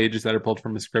sides are pages that are pulled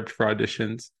from a script for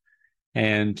auditions.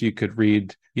 And you could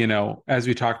read, as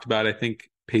we talked about, I think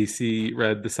Pacey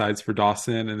read the sides for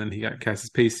Dawson, and then he got cast as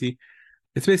Pacey.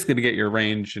 It's basically to get your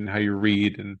range and how you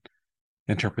read and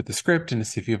interpret the script, and to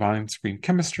see if you have on-screen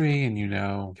chemistry and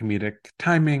comedic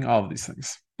timing, all of these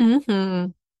things. Mm-hmm.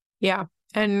 Yeah,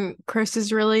 and Chris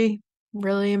is really,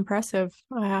 really impressive,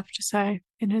 I have to say,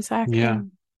 in his acting. Yeah.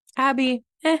 Abby,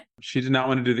 She did not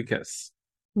want to do the kiss.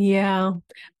 Yeah.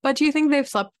 But do you think they've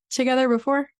slept together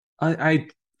before? I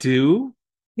do.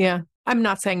 Yeah. I'm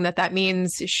not saying that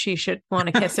means she should want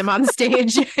to kiss him on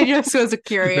stage. I just was Then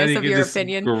curious you of could your just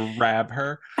opinion. grab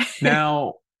her.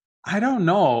 Now, I don't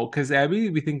know, because Abby,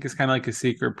 we think, is kind of like a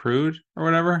secret prude or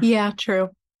whatever. Yeah, true.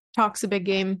 Talks a big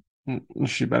game.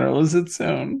 She better lose it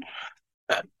soon.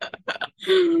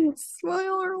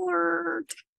 Spoiler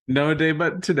alert. No day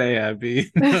but today,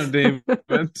 Abby. No day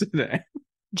but today.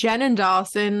 Jen and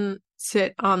Dawson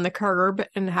sit on the curb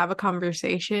and have a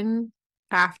conversation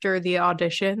after the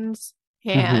auditions.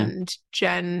 And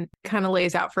Jen kind of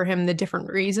lays out for him the different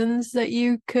reasons that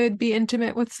you could be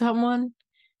intimate with someone.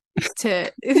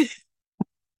 Come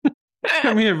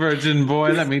here, virgin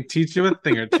boy. Let me teach you a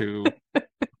thing or two.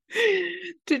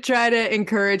 To try to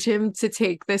encourage him to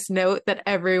take this note that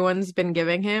everyone's been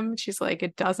giving him. She's like,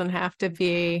 it doesn't have to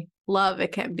be love.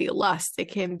 It can be lust.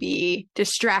 It can be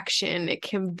distraction. It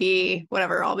can be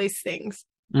whatever, all these things.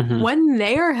 When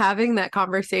they are having that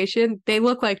conversation, they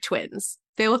look like twins.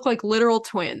 They look like literal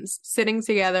twins sitting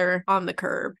together on the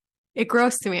curb. It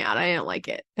grossed me out. I didn't like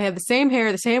it. They have the same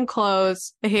hair, the same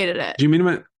clothes. I hated it. Do you mean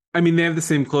what? I mean, they have the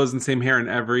same clothes and same hair in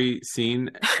every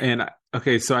scene. And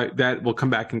okay, so that will come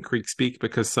back in Creek Speak,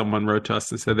 because someone wrote to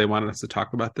us and said they wanted us to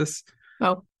talk about this.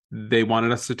 Oh. They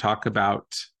wanted us to talk about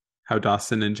how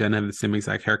Dawson and Jen have the same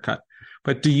exact haircut.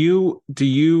 But do you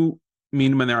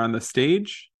mean when they're on the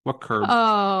stage? What curb?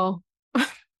 Oh,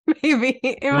 maybe.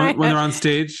 When they're on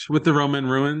stage with the Roman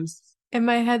ruins? In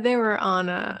my head, they were on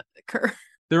a curb.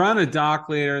 They're on a dock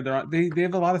later. They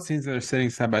have a lot of scenes that are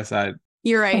sitting side by side.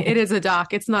 You're right. It is a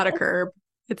dock. It's not a curb.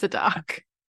 It's a dock.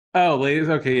 Oh,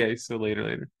 later. Okay, yeah. So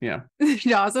later. Yeah.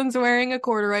 Dawson's wearing a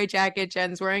corduroy jacket.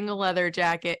 Jen's wearing a leather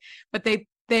jacket. But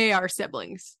they are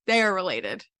siblings. They are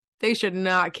related. They should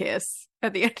not kiss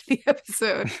at the end of the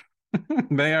episode.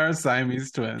 They are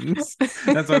Siamese twins.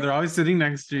 That's why they're always sitting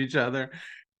next to each other.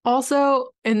 Also,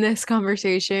 in this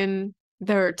conversation,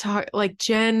 they're talking like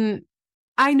Jen.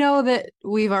 I know that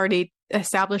we've already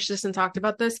established this and talked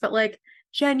about this, but like,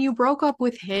 Jen, you broke up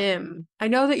with him. I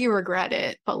know that you regret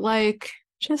it, but like,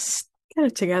 just get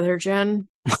it together, Jen.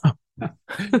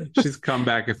 She's come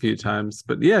back a few times,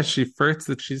 but yeah, she flirts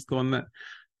that she's the one that.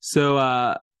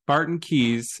 So Barton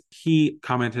Keys, he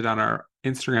commented on our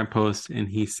Instagram post and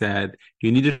he said,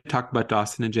 "You need to talk about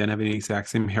Dawson and Jen having the exact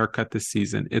same haircut this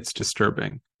season. It's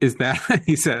disturbing." Is that,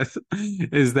 he says,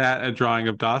 is that a drawing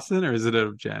of Dawson or is it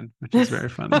of Jen? Which is very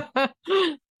funny.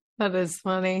 That is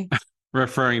funny.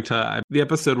 Referring to the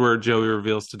episode where Joey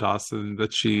reveals to Dawson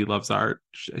that she loves art.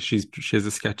 She has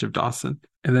a sketch of Dawson,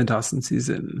 and then Dawson sees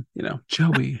it and,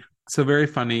 Joey. So very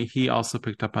funny. He also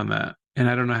picked up on that. And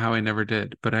I don't know how I never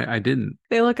did, but I didn't.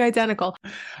 They look identical.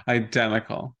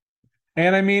 Identical.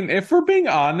 And I mean, if we're being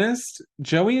honest,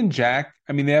 Joey and Jack,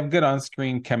 I mean, they have good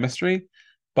on-screen chemistry,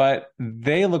 but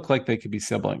they look like they could be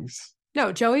siblings.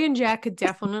 No, Joey and Jack could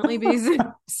definitely be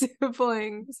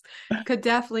siblings. Could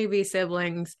definitely be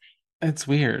siblings. It's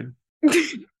weird.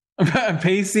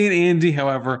 Pacey and Andy,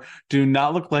 however, do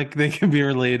not look like they can be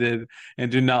related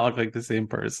and do not look like the same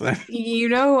person. You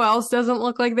know who else doesn't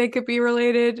look like they could be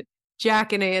related?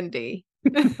 Jack and Andy.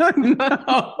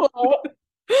 No.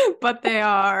 But they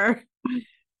are.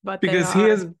 Because he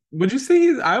has, would you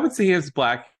say I would say he has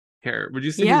black hair. Would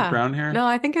you say he has brown hair? No,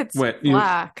 I think it's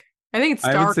black. I think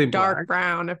it's dark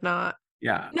brown, if not.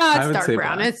 Yeah. No, it's dark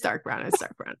brown. Black. It's dark brown. It's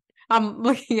dark brown. I'm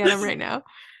looking at him right now.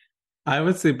 I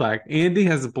would say black. Andy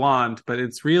has blonde, but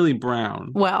it's really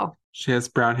brown. Well. She has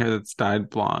brown hair that's dyed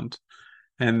blonde.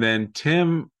 And then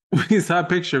Tim, we saw a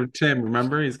picture of Tim,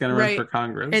 remember? He's going to run for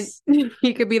Congress. And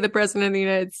he could be the president of the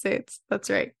United States. That's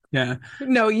right. Yeah.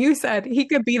 No, you said he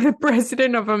could be the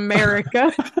president of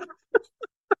America.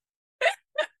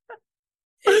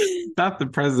 Not the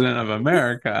president of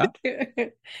America.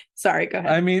 Sorry, go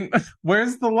ahead. I mean,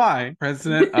 where's the lie?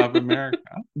 President of America.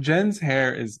 Jen's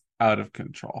hair is out of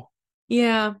control.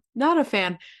 Yeah, not a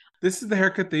fan. This is the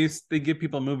haircut they give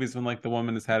people in movies when like the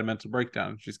woman has had a mental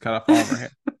breakdown. She's cut off all of her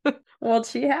hair. Well,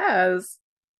 she has.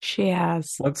 She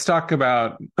has. Let's talk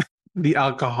about the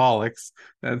alcoholics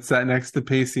that sat next to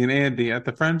Pacey and Andy at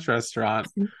the French restaurant.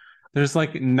 There's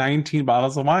like 19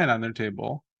 bottles of wine on their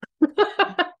table.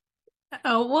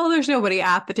 Oh, well, there's nobody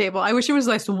at the table. I wish it was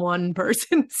like one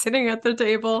person sitting at the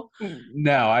table.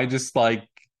 No, I just like,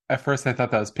 At first, I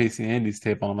thought that was Pacey and Andy's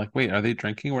table. I'm like, wait, are they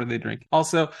drinking? What are they drinking?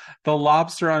 Also, the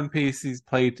lobster on Pacey's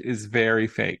plate is very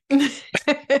fake.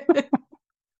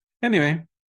 Anyway,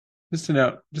 just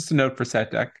a note for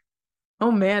set deck.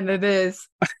 Oh man, it is.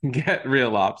 Get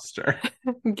real lobster.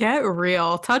 Get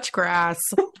real. Touch grass.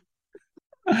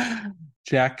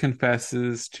 Jack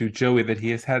confesses to Joey that he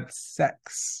has had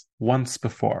sex once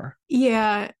before.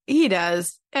 Yeah, he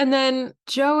does. And then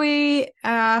Joey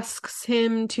asks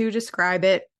him to describe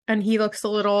it, and he looks a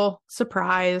little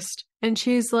surprised. And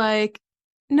she's like,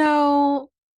 no,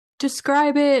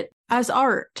 describe it as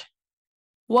art.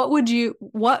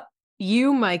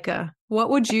 Micah, what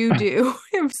would you do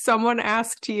if someone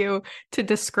asked you to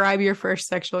describe your first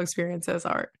sexual experience as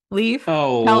art? Leave?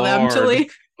 Oh, Tell them to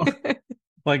leave?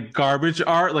 Like garbage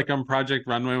art, like on Project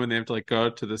Runway when they have to like go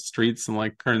to the streets and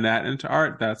like turn that into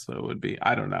art. That's what it would be.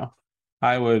 I don't know.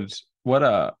 I would. What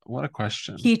a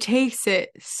question. He takes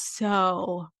it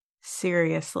so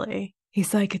seriously.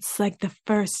 He's like, it's like the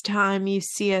first time you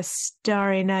see a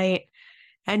starry night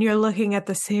and you're looking at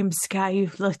the same sky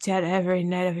you've looked at every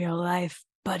night of your life,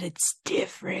 but it's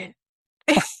different.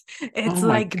 It's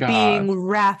like being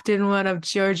wrapped in one of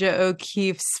Georgia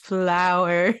O'Keeffe's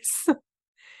flowers.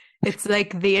 It's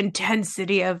like the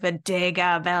intensity of a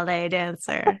Degas ballet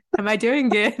dancer. Am I doing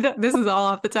good? This is all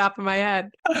off the top of my head.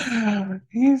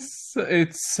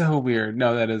 It's so weird.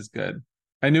 No, that is good.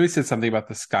 I knew he said something about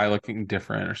the sky looking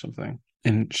different or something.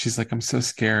 And she's like, I'm so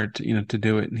scared to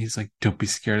do it. And he's like, don't be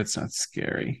scared. It's not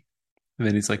scary. And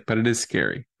then he's like, but it is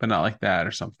scary, but not like that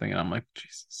or something. And I'm like,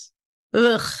 Jesus.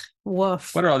 Ugh,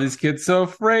 woof. What are all these kids so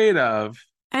afraid of?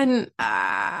 And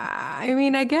I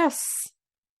mean, I guess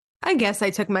I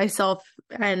took myself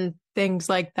and things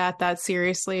like that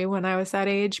seriously when I was that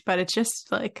age, but it's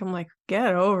just like, I'm like,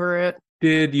 get over it.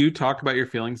 Did you talk about your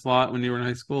feelings a lot when you were in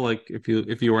high school? Like if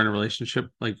you were in a relationship,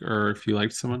 like, or if you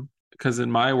liked someone? Because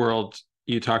in my world,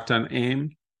 you talked on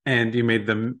AIM and you made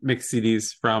the mix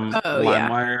CDs from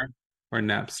LimeWire or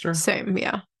Napster. Same,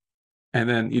 yeah. And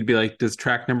then you'd be like, does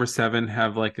track number 7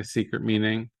 have like a secret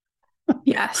meaning?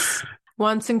 Yes.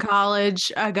 Once in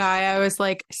college, a guy I was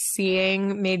like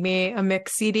seeing made me a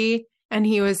mix CD, and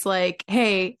he was like,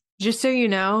 hey, just so you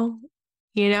know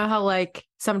how like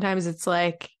sometimes it's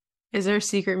like, is there a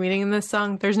secret meaning in this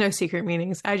song? There's no secret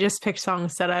meanings. I just picked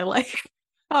songs that I like.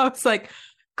 I was like,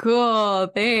 cool,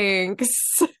 thanks.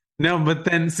 No, but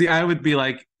then see, I would be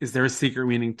like, is there a secret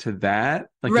meaning to that?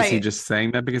 Like, right. Is he just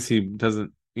saying that because he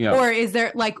doesn't, Or is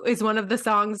there like, is one of the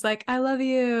songs like, I love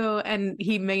you, and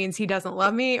he means he doesn't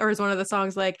love me? Or is one of the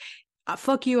songs like,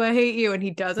 fuck you, I hate you, and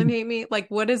he doesn't hate me? Like,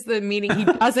 what is the meaning he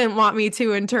doesn't want me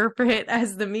to interpret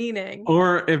as the meaning?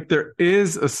 Or if there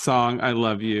is a song, I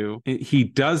love you, he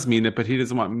does mean it, but he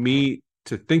doesn't want me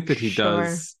to think that he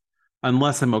does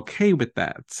unless I'm okay with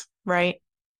that. Right.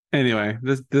 Anyway,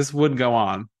 this would go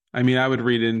on. I mean, I would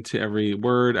read into every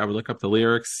word. I would look up the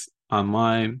lyrics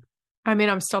online. I mean,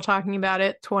 I'm still talking about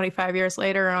it 25 years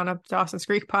later on a Dawson's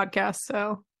Creek podcast.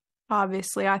 So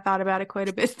obviously I thought about it quite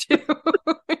a bit too.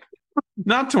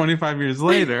 Not 25 years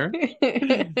later.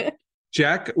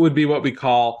 Jack would be what we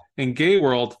call in gay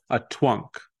world a twunk.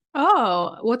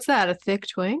 Oh, what's that? A thick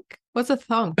twink? What's a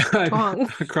thunk?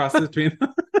 A cross between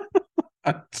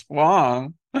a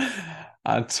twong.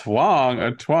 A twong,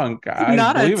 a twunk.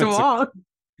 Not a twong.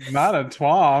 Not a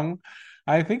twong.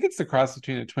 I think it's the cross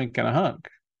between a twink and a hunk.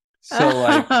 So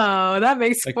like, oh, that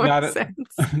makes more sense.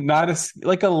 Not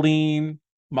a lean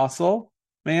muscle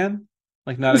man,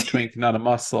 like not a twink, not a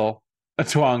muscle, a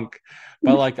twunk,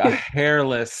 but like a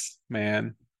hairless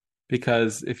man.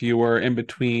 Because if you were in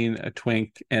between a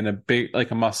twink and a big,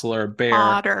 like a muscle or a bear,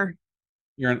 otter,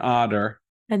 you're an otter.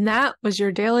 And that was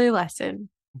your daily lesson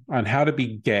on how to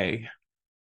be gay.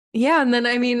 Yeah, and then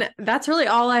I mean, that's really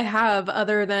all I have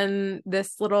other than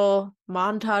this little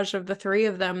montage of the three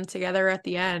of them together at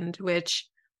the end, which,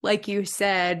 like you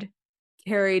said,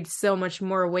 carried so much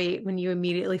more weight when you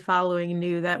immediately following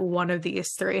knew that one of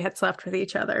these three had slept with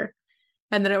each other.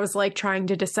 And then it was like trying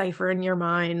to decipher in your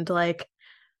mind, like,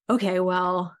 okay,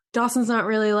 well, Dawson's not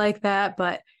really like that,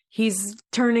 but he's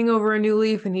turning over a new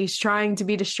leaf and he's trying to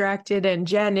be distracted, and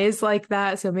Jen is like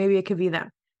that, so maybe it could be them.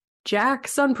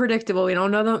 Jack's unpredictable. We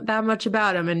don't know that much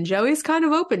about him, and Joey's kind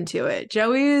of open to it.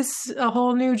 Joey is a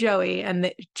whole new Joey,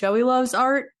 and Joey loves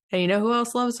art, and you know who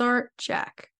else loves art?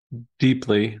 Jack.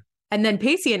 Deeply. And then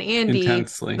Pacey and Andy,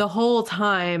 intensely, the whole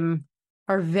time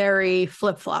are very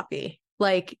flip-floppy.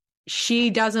 Like,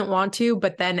 she doesn't want to,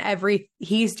 but then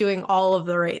he's doing all of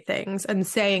the right things and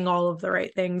saying all of the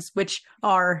right things, which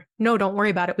are, no, don't worry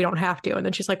about it, we don't have to. And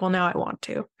then she's like, well, now I want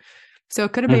to. So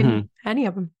it could have been any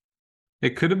of them.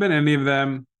 It could have been any of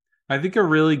them. I think a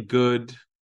really good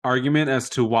argument as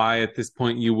to why at this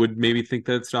point you would maybe think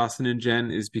that it's Dawson and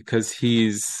Jen is because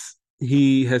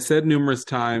he has said numerous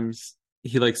times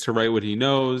he likes to write what he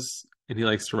knows, and he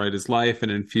likes to write his life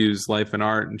and infuse life and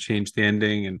art and change the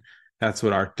ending. And that's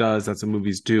what art does. That's what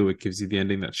movies do. It gives you the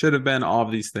ending that should have been, all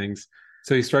of these things.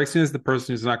 So he strikes me as the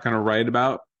person who's not going to write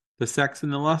about the sex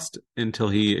and the lust until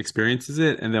he experiences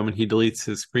it. And then when he deletes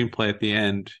his screenplay at the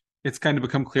end, it's kind of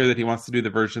become clear that he wants to do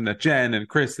the version that Jen and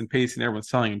Chris and Pacey and everyone's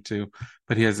telling him to,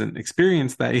 but he hasn't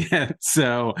experienced that yet.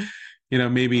 So,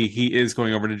 maybe he is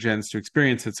going over to Jen's to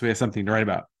experience it, so he has something to write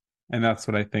about. And that's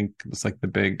what I think was like the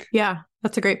big... Yeah,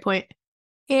 that's a great point.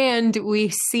 And we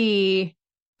see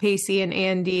Pacey and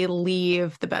Andy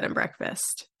leave the bed and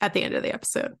breakfast at the end of the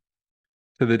episode.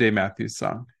 To the Dave Matthews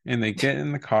song. And they get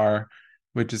in the car,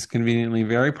 which is conveniently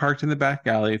very parked in the back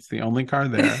alley. It's the only car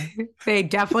there. They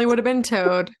definitely would have been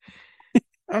towed.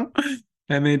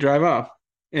 And they drive off.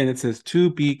 And it says, to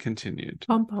be continued.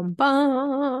 Bum, bum,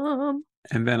 bum.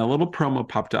 And then a little promo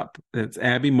popped up. It's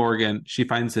Abby Morgan. She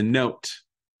finds a note.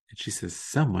 And she says,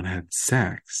 someone had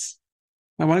sex.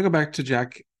 I want to go back to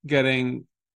Jack getting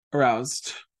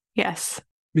aroused. Yes.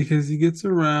 Because he gets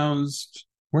aroused.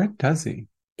 Where does he?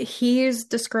 He's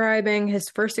describing his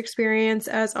first experience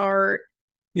as art.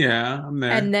 Yeah, I'm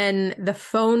there. And then the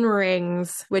phone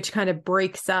rings, which kind of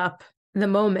breaks up the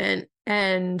moment.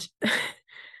 And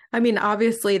I mean,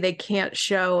 obviously they can't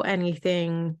show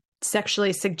anything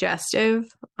sexually suggestive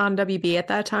on WB at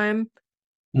that time.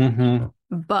 Mm-hmm.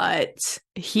 But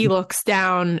he looks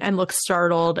down and looks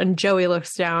startled, and Joey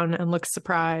looks down and looks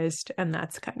surprised. And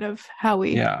that's kind of how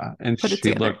we and put it she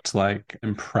together. looked like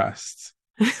impressed.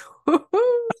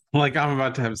 Like, I'm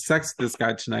about to have sex with this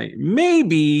guy tonight.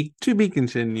 Maybe to be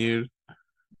continued.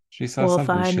 She saw We'll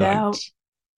something find she liked. out.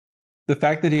 The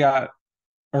fact that he got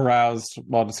aroused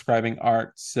while describing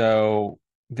art so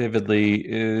vividly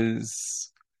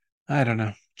is, I don't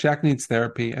know. Jack needs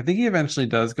therapy. I think he eventually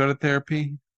does go to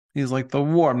therapy. He's like the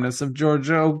warmness of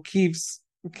Georgia O'Keeffe's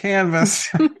canvas.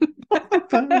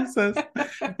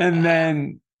 And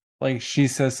then, like, she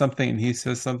says something and he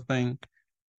says something.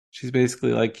 She's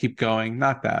basically like, keep going.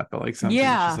 Not that, but like something.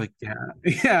 Yeah. She's like, yeah.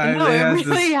 Yeah. No, it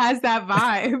really has that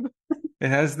vibe. It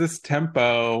has this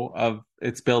tempo of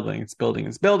it's building, it's building,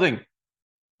 it's building.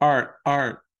 Art.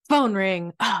 Phone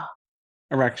ring.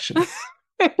 Erection.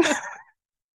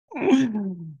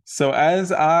 So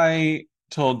as I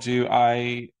told you,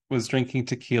 I was drinking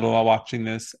tequila while watching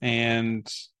this, and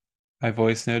I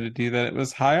voice noted to you that it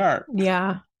was high art.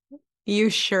 Yeah, you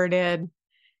sure did.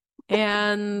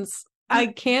 And I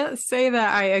can't say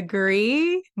that I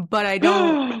agree, but I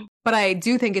don't. But I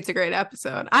do think it's a great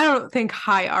episode. I don't think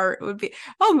high art would be.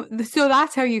 Oh, so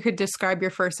that's how you could describe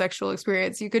your first sexual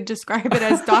experience. You could describe it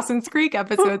as Dawson's Creek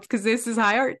episodes because this is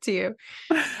high art to you.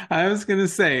 I was going to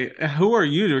say, who are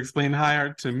you to explain high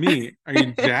art to me? Are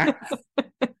you Jack?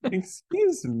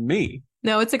 Excuse me.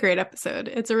 No, it's a great episode.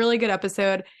 It's a really good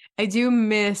episode. I do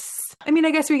miss,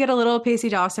 I guess we get a little Pacey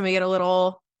Dawson, we get a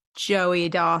little Joey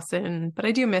Dawson, but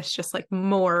I do miss just like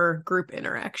more group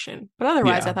interaction. But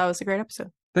otherwise, I thought it was a great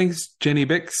episode. Thanks, Jenny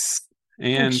Bix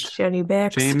and Jenny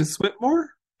Bix. James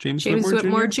Whitmore. James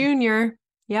Whitmore Jr.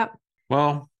 Yep.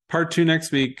 Well, part 2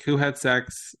 next week. Who had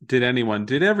sex? Did anyone?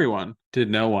 Did everyone? Did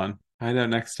no one? Find out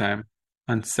next time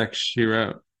on Sex She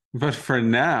Wrote. But for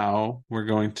now, we're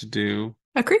going to do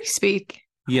a Creek Speak.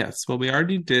 Yes. Well, we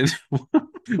already did.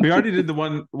 We already did the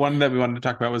one that we wanted to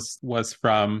talk about was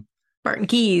from Barton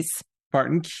Keyes.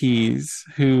 Barton Keyes,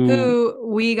 who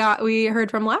we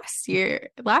heard from last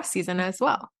season as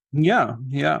well. Yeah.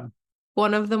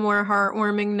 One of the more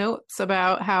heartwarming notes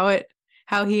about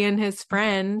how he and his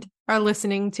friend are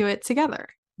listening to it together.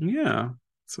 Yeah.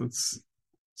 So it's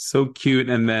so cute.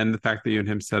 And then the fact that you and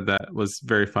him said that was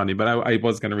very funny, but I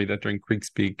was going to read that during Creek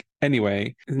Speak.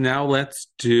 Anyway, now let's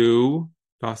do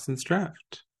Dawson's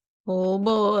Draft. Oh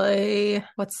boy.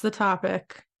 What's the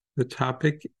topic? The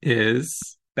topic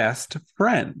is best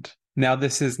friend. Now,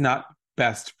 this is not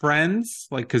best friends,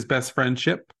 like, because best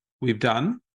friendship we've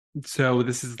done. So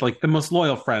this is like the most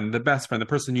loyal friend, the best friend, the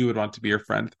person you would want to be your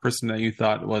friend, the person that you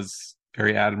thought was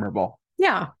very admirable.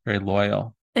 Yeah. Very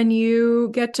loyal. And you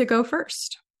get to go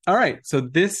first. All right. So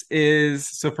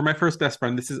for my first best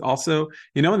friend, this is also,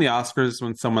 in the Oscars,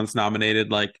 when someone's nominated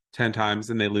like 10 times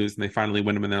and they lose and they finally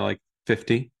win them and they're like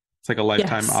 50. It's like a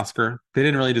lifetime Oscar. They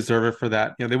didn't really deserve it for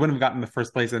that. They wouldn't have gotten the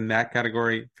first place in that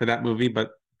category for that movie.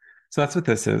 But so that's what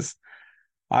this is.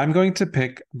 I'm going to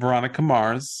pick Veronica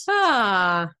Mars.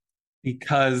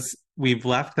 Because we've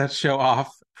left that show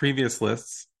off previous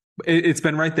lists. It's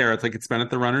been right there. It's been at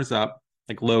the runners up.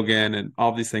 like Logan and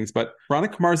all these things. But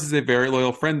Veronica Mars is a very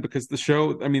loyal friend because the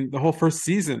show, I mean, the whole first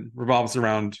season revolves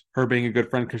around her being a good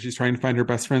friend because she's trying to find her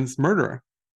best friend's murderer,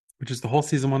 which is the whole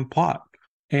season 1 plot.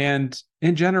 And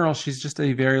in general, she's just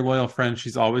a very loyal friend.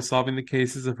 She's always solving the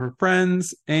cases of her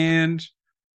friends. And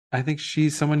I think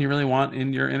she's someone you really want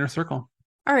in your inner circle.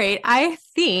 All right. I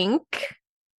think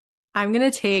I'm going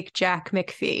to take Jack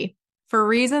McPhee for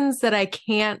reasons that I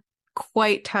can't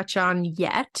quite touch on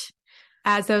yet.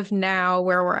 As of now,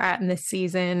 where we're at in this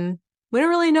season, we don't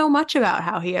really know much about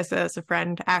how he is as a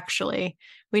friend, actually.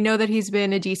 We know that he's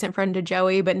been a decent friend to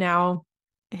Joey, but now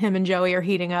him and Joey are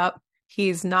heating up.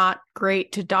 He's not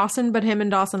great to Dawson, but him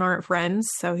and Dawson aren't friends,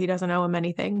 so he doesn't owe him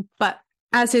anything. But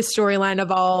as his storyline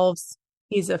evolves,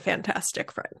 he's a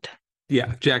fantastic friend.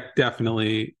 Yeah, Jack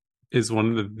definitely is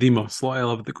one of the most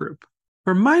loyal of the group.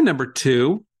 For my number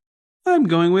 2, I'm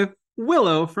going with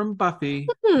Willow from Buffy.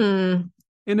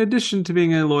 In addition to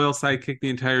being a loyal sidekick the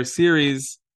entire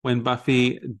series, when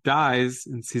Buffy dies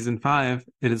in season 5,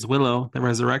 it is Willow that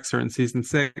resurrects her in season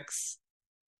 6.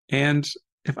 And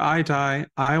if I die,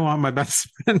 I want my best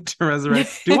friend to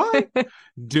resurrect. Do I?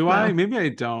 Do No. I? Maybe I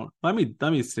don't. Let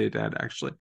me stay dead,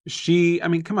 actually. She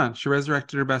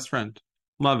resurrected her best friend.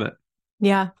 Love it.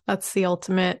 Yeah, that's the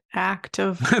ultimate act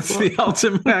of... That's the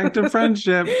ultimate act of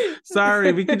friendship.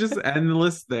 Sorry, we could just end the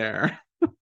list there.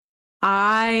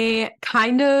 I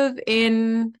kind of,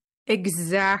 in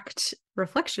exact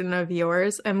reflection of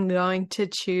yours, am going to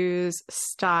choose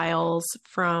Styles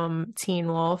from Teen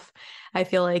Wolf. I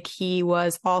feel like he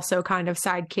was also kind of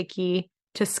sidekicky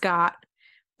to Scott,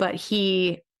 but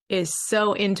he is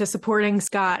so into supporting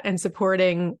Scott and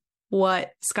supporting what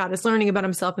Scott is learning about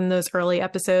himself in those early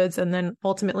episodes. And then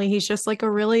ultimately, he's just like a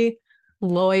really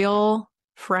loyal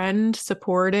friend,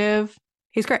 supportive.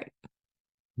 He's great.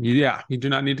 Yeah, you do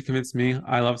not need to convince me.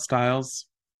 I love Styles.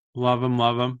 Love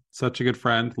him. Such a good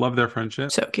friend. Love their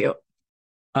friendship. So cute.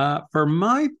 For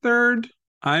my 3rd,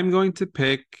 I'm going to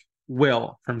pick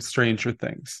Will from Stranger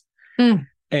Things.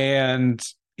 And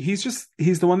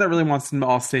he's the one that really wants them to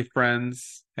all stay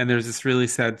friends. And there's this really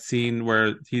sad scene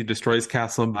where he destroys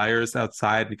Castle Myers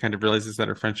outside. And he kind of realizes that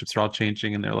her friendships are all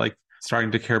changing and they're like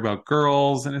starting to care about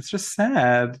girls. And it's just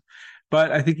sad.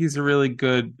 But I think he's a really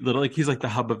good he's like the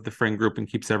hub of the friend group and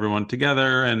keeps everyone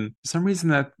together. And for some reason,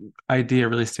 that idea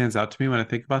really stands out to me when I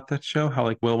think about that show, how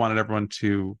like Will wanted everyone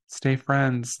to stay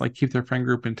friends, like keep their friend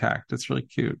group intact. It's really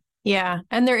cute. Yeah.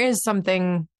 And there is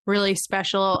something really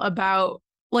special about,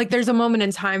 like, there's a moment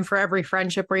in time for every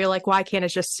friendship where you're like, why can't it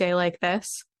just stay like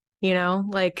this? You know,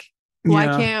 like,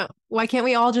 why can't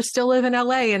we all just still live in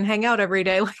LA and hang out every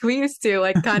day like we used to,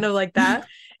 like kind of like that.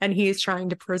 And he's trying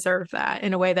to preserve that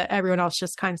in a way that everyone else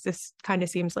just kind of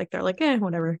seems like they're like,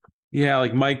 whatever. Yeah,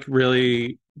 like Mike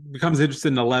really becomes interested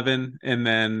in 11, and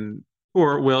then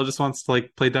Will just wants to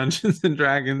like play Dungeons and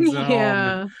Dragons at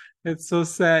home. It's so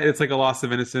sad. It's like a loss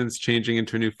of innocence changing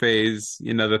into a new phase.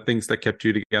 You know, the things that kept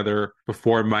you together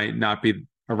before might not be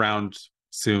around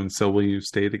soon. So will you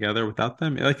stay together without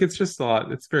them? Like, it's just a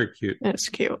lot. It's very cute. It's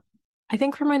cute. I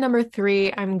think for my number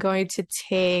 3, I'm going to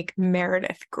take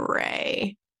Meredith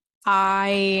Grey.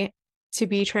 To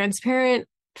be transparent,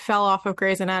 fell off of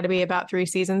Grey's Anatomy about 3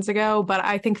 seasons ago, but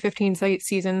I think 15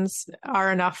 seasons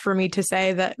are enough for me to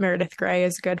say that Meredith Grey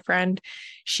is a good friend.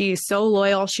 She's so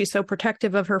loyal. She's so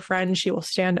protective of her friends. She will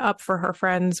stand up for her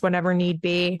friends whenever need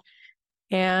be.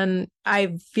 And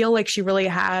I feel like she really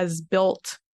has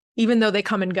built, even though they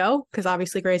come and go, because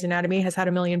obviously Grey's Anatomy has had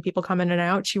a million people come in and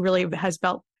out, she really has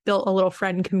built a little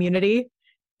friend community,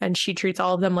 and she treats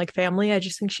all of them like family. I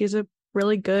just think she's a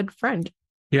really good friend.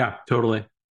 Yeah, totally.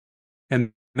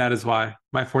 And that is why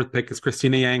my 4th pick is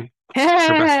Christina Yang.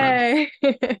 Hey!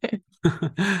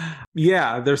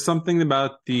 Yeah, there's something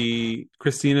about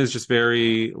Christina is just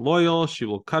very loyal. She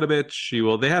will cut a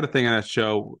bitch. They had a thing on that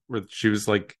show where she was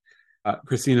like,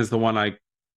 Christina's the one I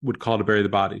would call to bury the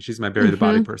body. She's my bury the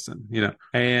body person, you know.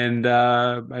 And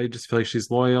I just feel like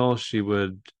she's loyal. She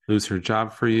would lose her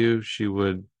job for you. She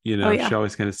would, you know, she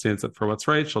always kind of stands up for what's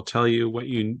right. She'll tell you what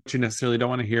you necessarily don't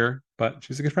want to hear, but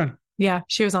she's a good friend. Yeah,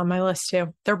 she was on my list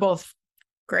too. They're both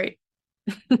great.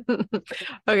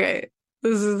 Okay,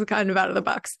 this is kind of out of the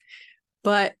box.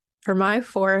 But for my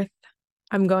 4th,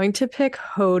 I'm going to pick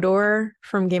Hodor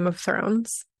from Game of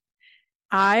Thrones.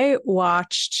 I don't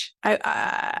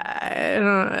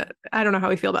know how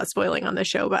we feel about spoiling on the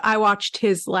show, but I watched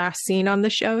his last scene on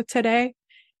the show today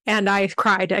and I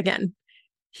cried again.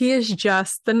 He is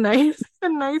just the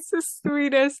nicest,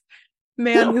 sweetest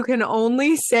man who can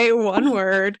only say one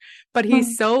word, but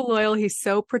he's so loyal. He's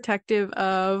so protective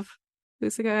of,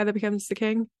 who's the guy that becomes the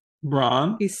king?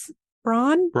 Bronn.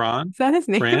 Braun? Braun? Is that his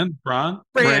name? Braun?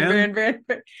 Brand,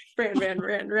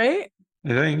 right? I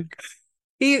think.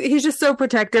 He's just so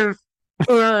protective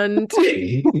and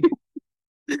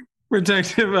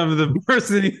Protective of the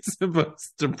person he's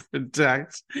supposed to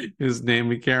protect, whose name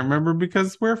we can't remember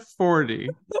because we're 40.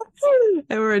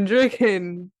 and we're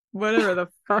drinking whatever the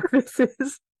fuck this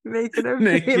is. Making him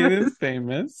Naked famous. and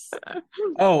famous.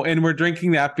 Oh, and we're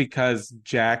drinking that because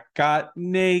Jack got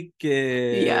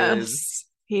naked. Yes,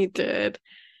 he did.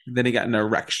 Then he got an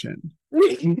erection.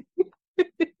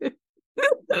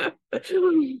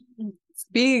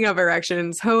 Speaking of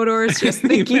erections, Hodor's just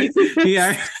thinking.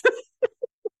 Yeah.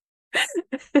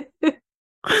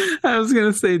 I was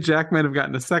going to say Jack might have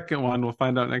gotten a second one. We'll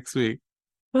find out next week.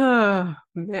 Oh,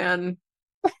 man.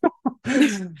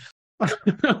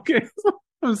 Okay.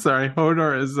 I'm sorry.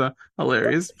 Hodor is a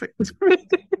hilarious picture.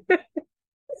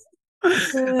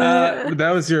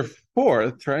 That was your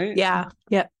fourth, right? Yeah.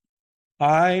 Yep.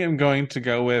 I am going to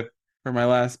go with, for my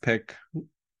last pick,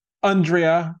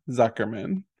 Andrea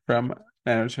Zuckerman from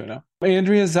Manituna.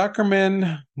 Andrea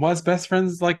Zuckerman was best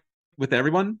friends with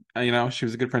everyone. She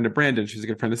was a good friend of Brandon. She was a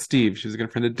good friend of Steve. She was a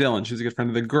good friend of Dylan. She was a good friend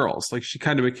of the girls. She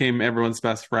kind of became everyone's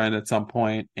best friend at some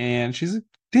point, and she's a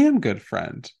damn good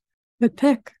friend. Good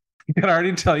pick. I can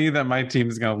already tell you that my team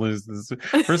is going to lose this.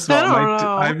 First of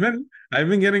all, I've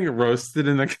been getting roasted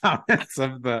in the comments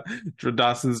of the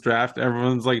Dawson's draft.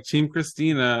 Everyone's like, Team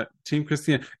Christina.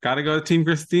 Gotta go with Team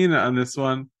Christina on this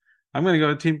one. I'm going to go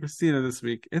with Team Christina this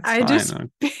week. I just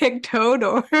picked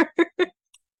Hodor.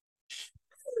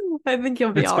 I think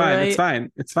you'll be all right.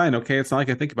 It's fine. Okay, it's not like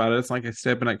I think about it. It's not like I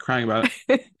stay up at night crying about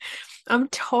it. I'm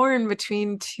torn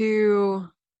between two.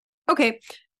 Okay,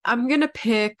 I'm going to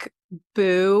pick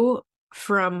Boo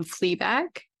from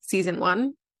Fleabag season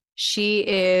 1. She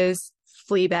is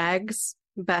Fleabag's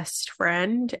best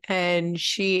friend, and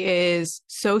she is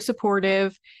so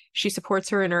supportive. She supports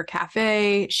her in her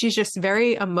cafe. She's just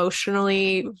very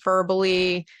emotionally,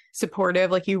 verbally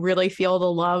supportive. You really feel the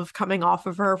love coming off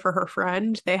of her for her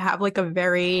friend. They have a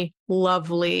very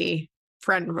lovely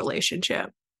friend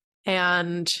relationship.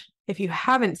 And if you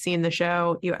haven't seen the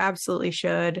show, you absolutely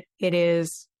should. It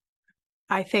is,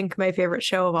 I think, my favorite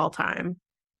show of all time.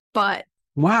 But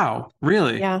wow,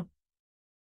 really? Yeah.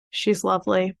 She's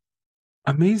lovely.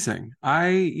 Amazing.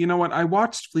 You know what? I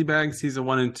watched Fleabag season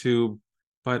 1 and 2,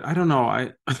 but I don't know.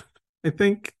 I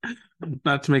think,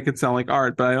 not to make it sound like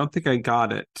art, but I don't think I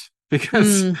got it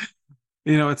because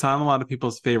it's on a lot of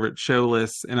people's favorite show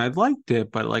lists, and I liked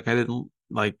it, but I didn't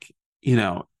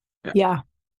Yeah.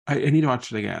 I need to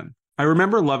watch it again. I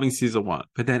remember loving season 1,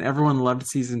 but then everyone loved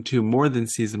season 2 more than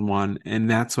season 1. And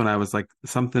that's when I was like,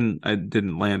 something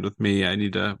didn't land with me. I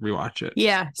need to rewatch it.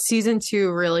 Yeah. Season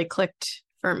 2 really clicked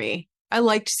for me. I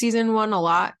liked season 1 a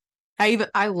lot.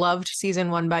 I loved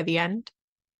season 1 by the end.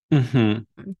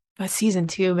 Mm-hmm. But season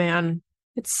 2, man,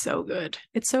 it's so good.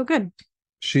 It's so good.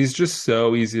 She's just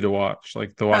so easy to watch. The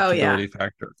watchability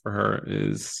factor for her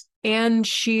is... And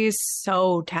she's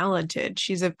so talented.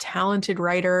 She's a talented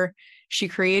writer. She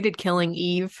created Killing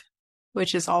Eve,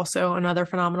 which is also another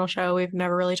phenomenal show we've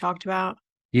never really talked about.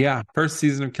 Yeah, first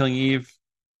season of Killing Eve.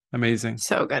 Amazing.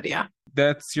 So good, yeah.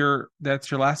 That's your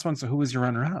last one. So who was your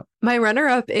runner-up? My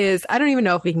runner-up is, I don't even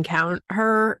know if we can count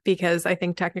her because I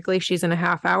think technically she's in a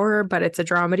half hour, but it's a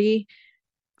dramedy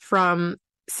from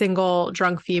single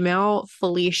drunk female,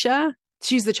 Felicia.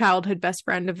 She's the childhood best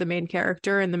friend of the main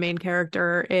character, and the main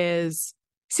character is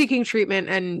seeking treatment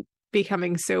and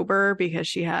becoming sober because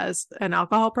she has an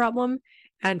alcohol problem.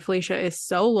 And Felicia is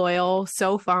so loyal,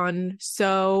 so fun,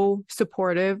 so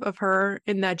supportive of her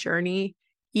in that journey,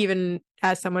 even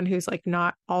as someone who's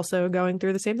not also going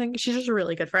through the same thing. She's just a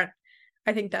really good friend.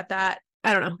 I think that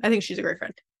I don't know. I think she's a great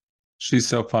friend. She's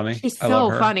so funny. She's so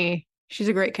funny. She's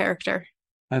a great character.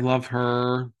 I love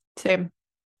her. Same.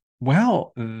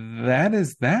 Well, that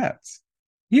is that.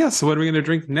 Yeah, so what are we going to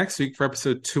drink next week for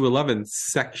episode 211,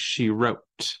 Sex She Wrote?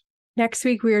 Next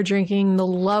week, we are drinking the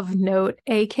Love Note,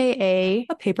 a.k.a.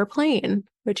 a Paper Plane,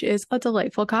 which is a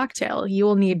delightful cocktail. You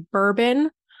will need bourbon,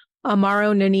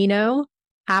 Amaro Nonino,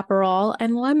 Aperol,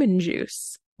 and lemon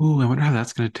juice. Ooh, I wonder how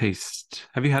that's going to taste.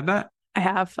 Have you had that? I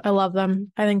have. I love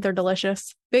them. I think they're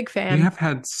delicious. Big fan. You have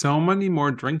had so many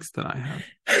more drinks than I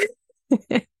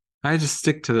have. I just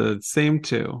stick to the same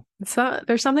two.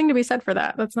 There's something to be said for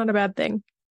that. That's not a bad thing.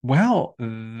 Well,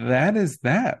 that is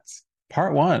that.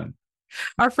 Part 1.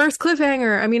 Our first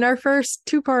cliffhanger. I mean, our first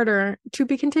two-parter to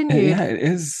be continued. Yeah, it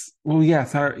is. Well,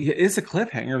 yes, it is a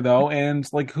cliffhanger though. And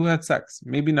who had sex?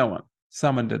 Maybe no one.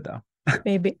 Someone did though.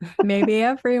 Maybe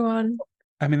everyone.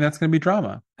 I mean, that's going to be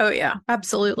drama. Oh yeah,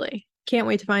 absolutely. Can't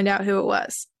wait to find out who it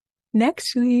was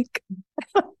next week.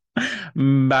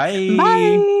 Bye.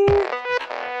 Bye.